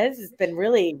conversation. But this has been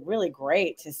really, really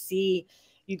great to see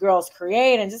you girls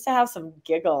create and just to have some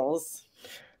giggles.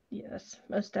 Yes,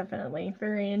 most definitely.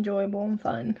 Very enjoyable and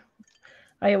fun.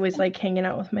 I always like hanging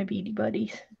out with my beady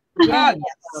buddies. Yes.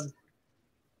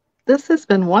 This has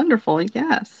been wonderful.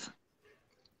 Yes.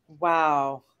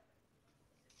 Wow.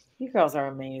 You girls are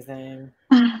amazing.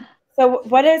 So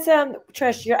what is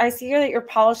Trish, I see here that you're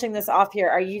polishing this off here.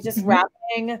 Are you just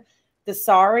wrapping the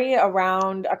sari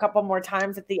around a couple more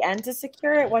times at the end to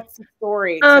secure it? What's the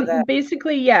story to the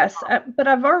basically yes, but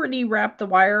I've already wrapped the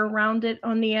wire around it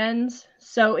on the ends,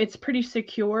 so it's pretty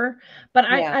secure. But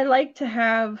I like to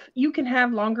have, you can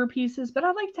have longer pieces, but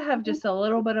I like to have just a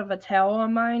little bit of a tail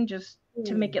on mine just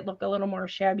to make it look a little more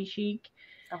shabby chic.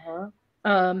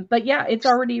 But yeah, it's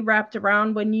already wrapped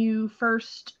around. When you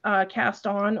first cast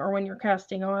on, or when you're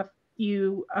casting off,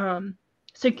 you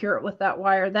secure it with that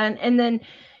wire then, and then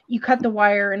you cut the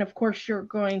wire, and of course you're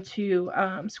going to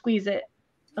squeeze it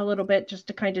a little bit just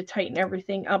to kind of tighten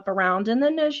everything up around. And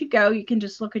then as you go, you can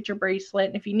just look at your bracelet,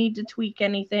 and if you need to tweak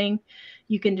anything,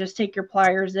 you can just take your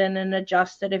pliers in and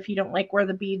adjust it. If you don't like where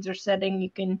the beads are sitting, you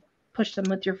can push them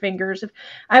with your fingers. If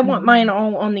I want mine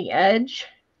all on the edge,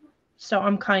 so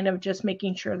I'm kind of just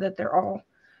making sure that they're all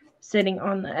sitting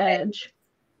on the edge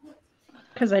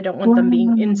because I don't want them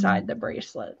being inside the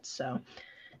bracelet. So,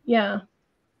 yeah.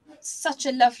 Such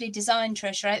a lovely design,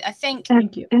 Trish. I think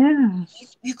Thank you.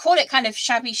 You call it kind of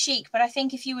shabby chic, but I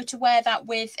think if you were to wear that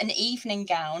with an evening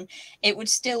gown, it would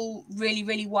still really,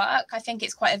 really work. I think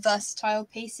it's quite a versatile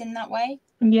piece in that way.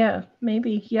 Yeah,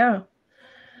 maybe. Yeah.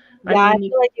 Yeah, I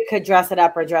feel like you could dress it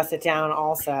up or dress it down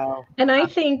also. And I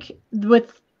think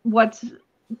with what's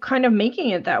kind of making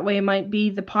it that way might be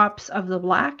the pops of the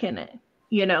black in it.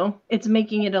 You know, it's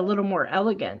making it a little more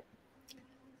elegant.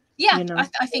 Yeah, you know?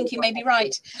 I think you may be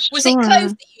right. Was it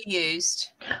cloves that you used?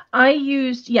 I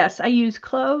used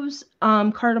cloves,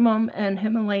 cardamom, and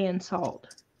Himalayan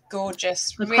salt.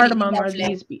 Gorgeous. The really cardamom lovely. are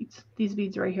these beads. These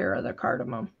beads right here are the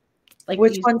cardamom. Like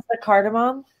which one's the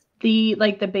cardamom? The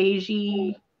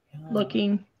beigey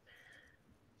looking,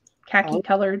 khaki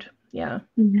colored. Yeah.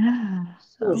 Yeah.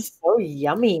 So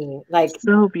yummy. Like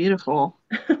so beautiful.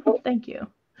 Thank you.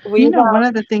 You know, one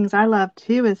of the things I love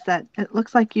too is that it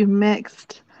looks like you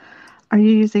mixed. Are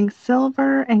you using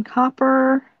silver and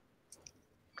copper?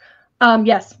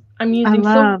 Yes, I'm using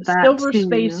silver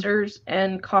spacers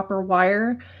and copper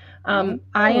wire.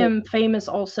 I am famous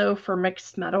also for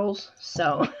mixed metals,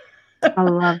 so I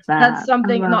love that. That's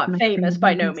something not famous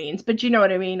by no means, but you know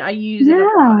what I mean. I use it a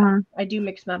lot. I do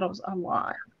mixed metals a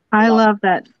lot. I love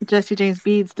that Jesse James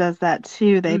Beads does that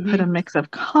too. They put a mix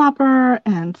of copper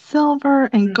and silver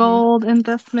and gold in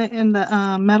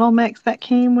the metal mix that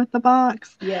came with the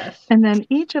box. Yes. And then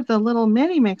each of the little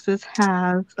mini mixes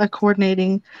has a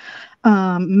coordinating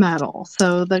metal.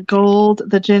 So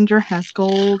the ginger has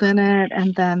gold in it,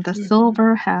 and then the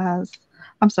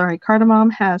cardamom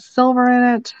has silver in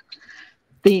it.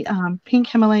 The pink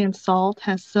Himalayan salt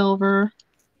has silver.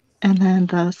 And then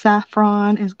the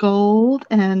saffron is gold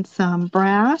and some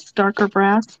brass, darker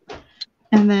brass.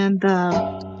 And then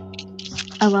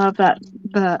I love that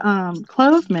the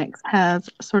clove mix has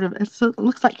it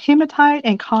looks like hematite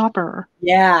and copper.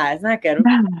 Yeah, isn't that good?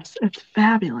 Yes, it's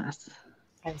fabulous.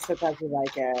 I'm so glad you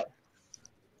like it.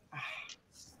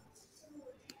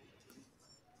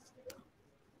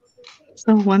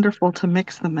 So wonderful to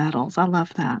mix the metals. I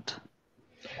love that.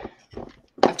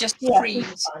 I've just freed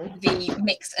the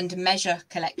mix and measure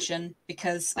collection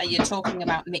because you're talking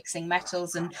about mixing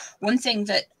metals, and one thing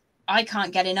that I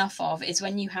can't get enough of is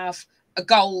when you have a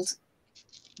gold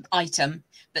item,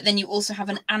 but then you also have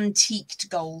an antiqued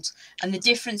gold. And the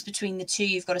difference between the two,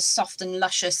 you've got a soft and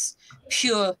luscious,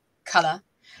 pure colour,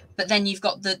 but then you've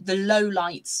got the low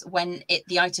lights when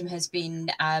the item has been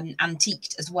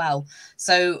antiqued as well.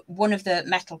 So one of the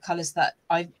metal colours that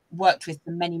I've worked with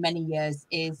for many, many years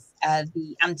is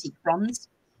the antique bronze,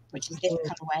 which is this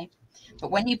colourway.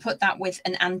 But when you put that with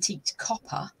an antiqued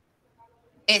copper,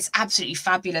 it's absolutely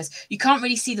fabulous. You can't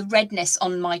really see the redness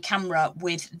on my camera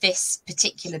with this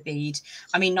particular bead.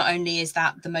 I mean, not only is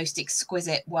that the most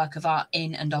exquisite work of art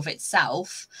in and of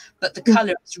itself, but the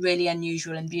colour is really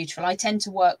unusual and beautiful. I tend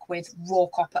to work with raw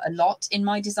copper a lot in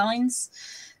my designs.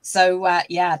 So,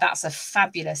 yeah, that's a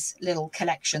fabulous little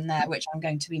collection there, which I'm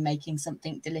going to be making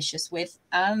something delicious with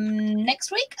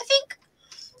next week, I think,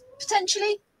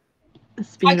 potentially.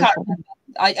 It's beautiful. I can't remember.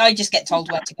 I just get told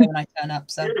where to go when I turn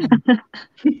up. So,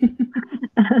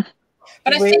 but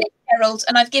I finished Gerald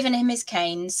and I've given him his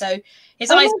cane, so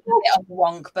his eyes are a bit of a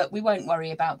wonk, but we won't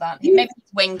worry about that. Maybe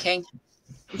he's winking.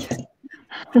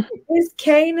 His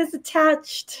cane is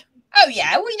attached. Oh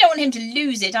yeah, we don't want him to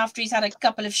lose it after he's had a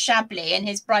couple of Chablis in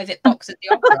his private box at the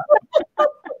opera.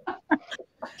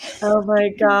 Oh my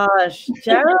gosh,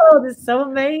 Gerald is so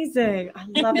amazing. I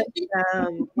love it.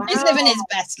 Wow. He's living his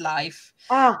best life.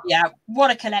 Oh. Yeah,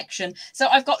 what a collection. So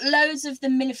I've got loads of the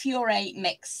Millefiore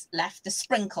mix left, the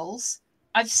sprinkles.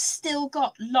 I've still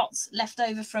got lots left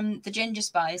over from the ginger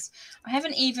spice. I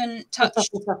haven't even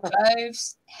touched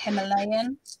cloves,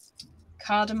 Himalayan,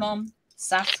 cardamom,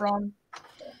 saffron.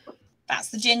 That's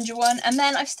the ginger one. And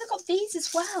then I've still got these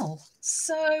as well.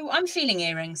 So I'm feeling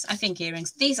earrings. I think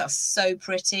earrings. These are so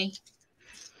pretty.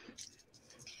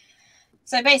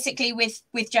 So basically with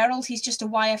Gerald, he's just a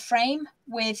wire frame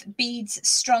with beads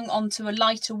strung onto a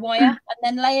lighter wire and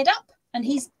then layered up. And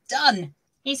he's done.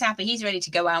 He's happy. He's ready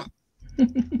to go out.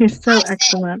 He's so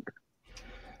excellent.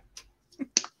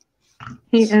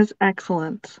 He is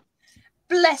excellent.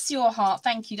 Bless your heart.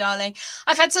 Thank you, darling.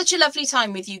 I've had such a lovely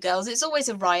time with you girls. It's always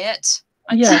a riot.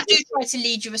 I do try to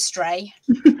lead you astray.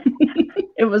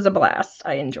 It was a blast.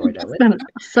 I enjoyed it. It's been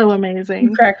so amazing.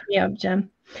 You cracked me up, Jem.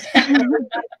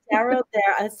 Arrow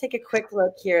there. Let's take a quick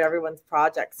look here at everyone's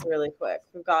projects really quick.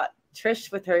 We've got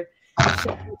Trish with her.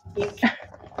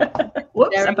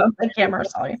 Whoops, I bumped the camera.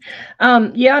 Sorry.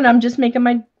 Yeah, and I'm just making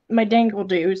my dangle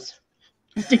doos,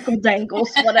 dinkle dangles,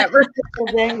 whatever.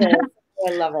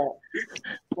 I love it.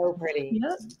 So pretty.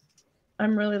 Yep.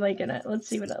 I'm really liking it. Let's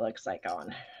see what it looks like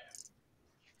on.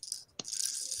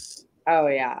 Oh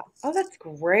yeah. Oh, that's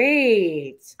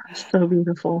great. So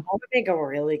beautiful. That would make a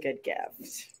really good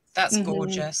gift. That's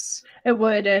gorgeous. It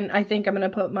would, and I think I'm going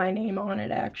to put my name on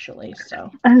it actually. So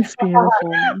that's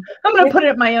beautiful. I'm going to put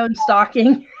it in my own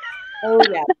stocking. Oh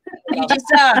yeah. You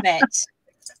deserve it.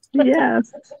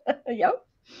 Yes. Yep.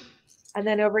 And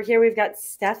then over here we've got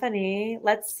Stephanie.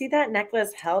 Let's see that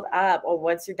necklace held up. Oh,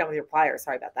 once you're done with your pliers.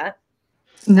 Sorry about that.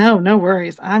 No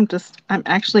worries. I'm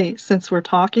actually, since we're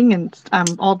talking and I'm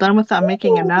all done with it, I'm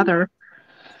making another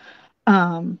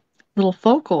little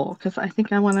focal because I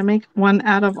think I want to make one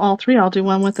out of all three. I'll do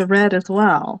one with the red as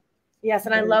well. Yes,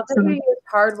 and I love that you use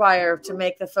hardwire to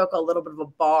make the focal a little bit of a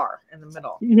bar in the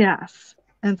middle. Yes.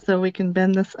 And so we can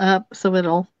bend this up so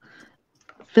it'll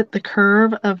fit the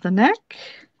curve of the neck.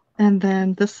 And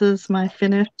then this is my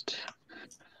finished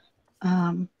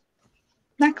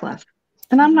necklace.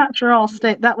 And I'm not sure I'll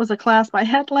stay. That was a clasp I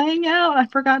had laying out. I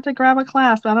forgot to grab a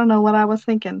clasp. I don't know what I was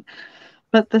thinking.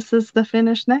 But this is the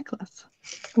finished necklace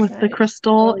with the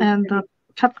crystal and the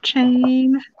cup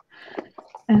chain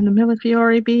and the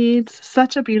Millefiore beads.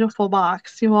 Such a beautiful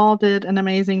box. You all did an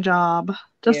amazing job.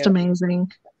 Just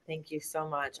amazing. Thank you so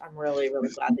much. I'm really, really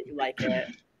glad that you like it.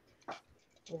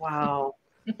 Wow.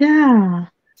 Yeah.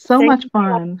 So much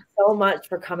fun. So much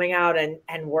for coming out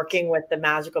and working with the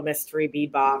Magical Mystery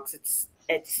Bead Box. It's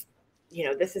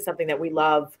this is something that we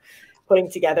love putting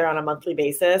together on a monthly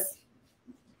basis.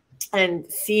 And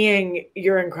seeing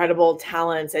your incredible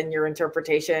talents and your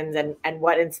interpretations and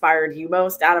what inspired you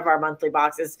most out of our monthly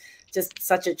box is just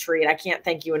such a treat. I can't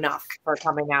thank you enough for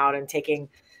coming out and taking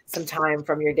some time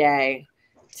from your day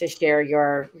to share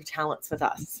your talents with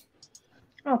us.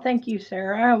 Oh, thank you,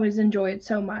 Sarah. I always enjoy it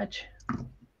so much.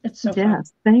 It's so fun.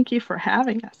 Yes, thank you for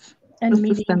having us. And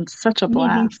this has been such a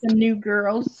blast. Meeting some new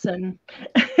girls and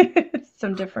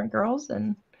some different girls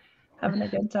and having a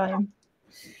good time.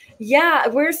 Yeah,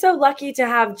 we're so lucky to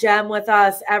have Jem with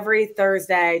us every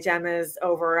Thursday. Jem is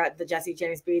over at the Jessie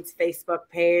James Beads Facebook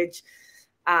page.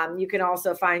 You can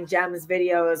also find Jem's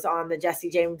videos on the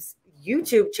Jessie James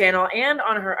YouTube channel and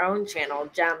on her own channel,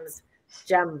 Jem's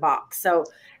Jem Box. So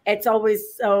it's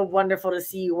always so wonderful to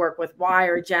see you work with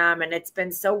Wire, Jem, and it's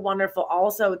been so wonderful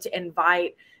also to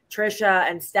invite Trisha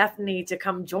and Stephanie to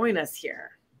come join us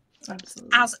here. Absolutely.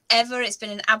 As ever, it's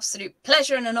been an absolute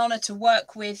pleasure and an honor to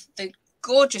work with the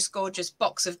gorgeous, gorgeous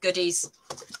box of goodies.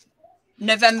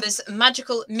 November's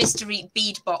Magical Mystery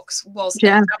Bead Box was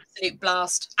an absolute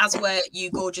blast, as were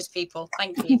you gorgeous people.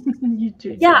 Thank you. You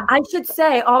too. Yeah, I should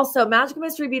say also Magical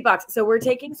Mystery Bead Box. So we're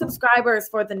taking subscribers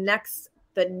for the next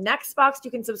box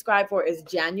you can subscribe for is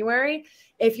January.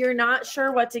 If you're not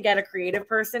sure what to get a creative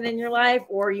person in your life,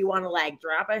 or you want to like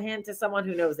drop a hint to someone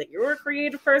who knows that you're a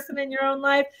creative person in your own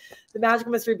life, the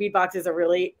Magical Mystery Bead Box is a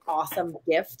really awesome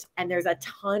gift. And there's a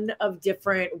ton of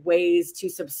different ways to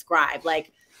subscribe.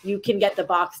 Like you can get the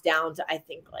box down to, I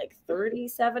think, like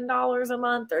 $37 a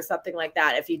month or something like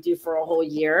that if you do for a whole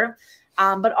year.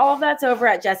 But all of that's over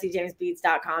at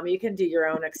jessiejamesbeads.com. You can do your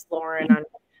own exploring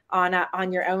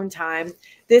on your own time.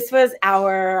 This was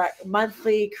our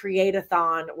monthly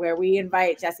Create-A-Thon where we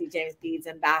invite Jessie James Beads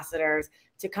ambassadors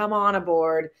to come on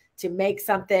aboard to make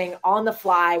something on the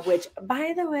fly, which,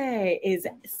 by the way, is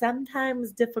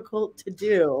sometimes difficult to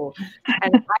do.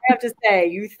 And I have to say,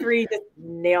 you three just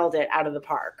nailed it out of the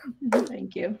park.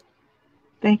 Thank you.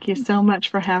 Thank you so much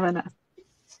for having us.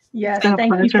 Yes, It's been a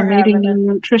thank you pleasure for meeting having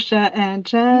us. you, Trisha and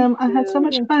Jem. I had so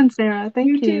much fun, Sarah.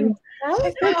 Thank you. too.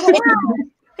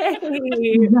 Hey.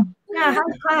 Yeah, high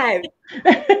five.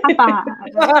 High five.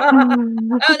 Oh,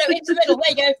 no, it's the middle. There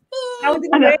you go. That was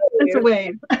I know, it's a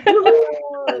wave.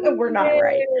 We're not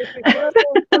right.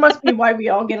 That must be why we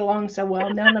all get along so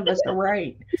well. None of us are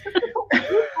right.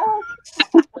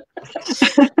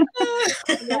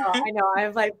 I know.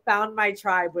 I've like found my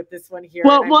tribe with this one here.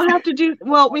 Well, we have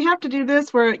to do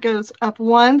this where it goes up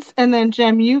once, and then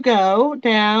Jem, you go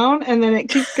down, and then it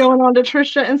keeps going on to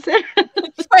Trisha and Sarah.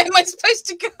 Where am I supposed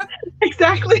to go?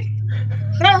 Exactly.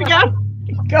 There we go.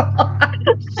 God.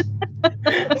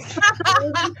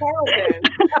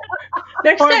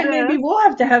 Next time, maybe we'll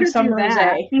have to have some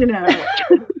rosé. You know,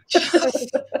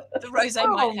 the rosé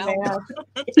might help.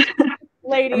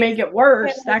 Ladies, or make it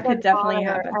worse. That could definitely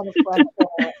happen.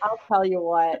 I'll tell you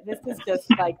what, this is just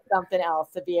like something else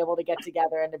to be able to get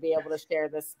together and to be able to share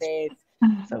this space.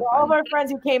 So for all of our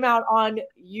friends who came out on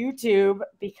YouTube,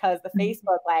 because the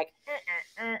Facebook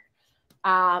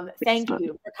thank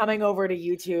you for coming over to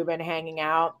YouTube and hanging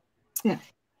out. Yeah.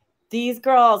 These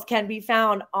girls can be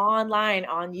found online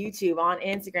on YouTube, on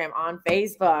Instagram, on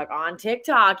Facebook, on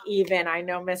TikTok even. I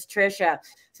know Miss Trisha.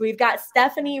 So we've got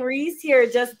Stephanie Reis here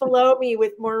just below me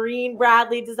with Maureen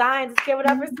Bradley Designs. Let's give it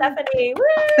up for Stephanie. Woo!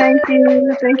 Thank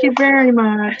you. Thank you very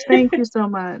much. Thank you so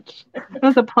much. It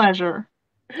was a pleasure.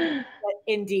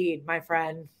 Indeed, my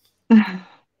friend.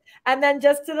 And then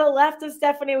just to the left of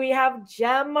Stephanie, we have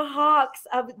Jem Hawkes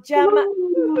of Jem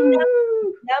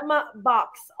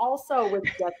Box, also with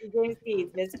Jessie James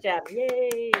Beads. Miss Jem,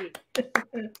 yay!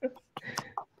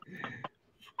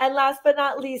 And last but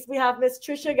not least, we have Miss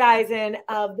Trish Giazzon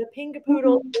of the Pink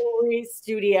Poodle Jewelry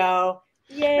Studio.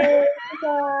 Yay!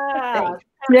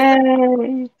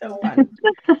 Yay! So fun.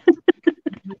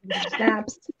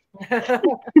 Snaps.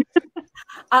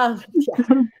 Yeah.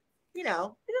 You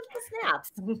know, the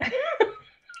snaps.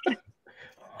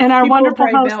 And our People wonderful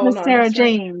probably host, bailing Miss on Sarah us, right?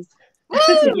 James.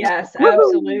 Yes,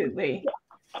 absolutely.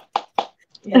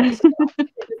 Yes. It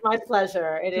is my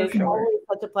pleasure. It is always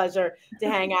such a pleasure to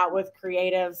hang out with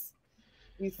creatives.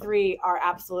 You three are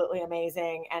absolutely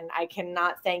amazing. And I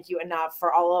cannot thank you enough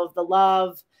for all of the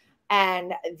love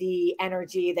and the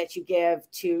energy that you give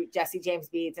to Jessie James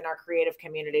Beads and our creative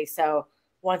community. So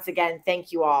once again,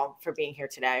 thank you all for being here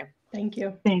today. Thank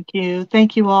you. Thank you.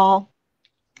 Thank you all.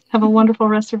 Have a wonderful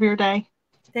rest of your day.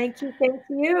 Thank you. Thank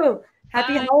you.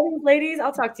 Happy holidays, ladies.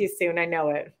 I'll talk to you soon. I know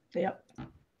it. Yep.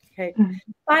 Okay.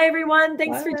 Bye, everyone.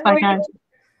 Thanks for Bye, joining guys. us.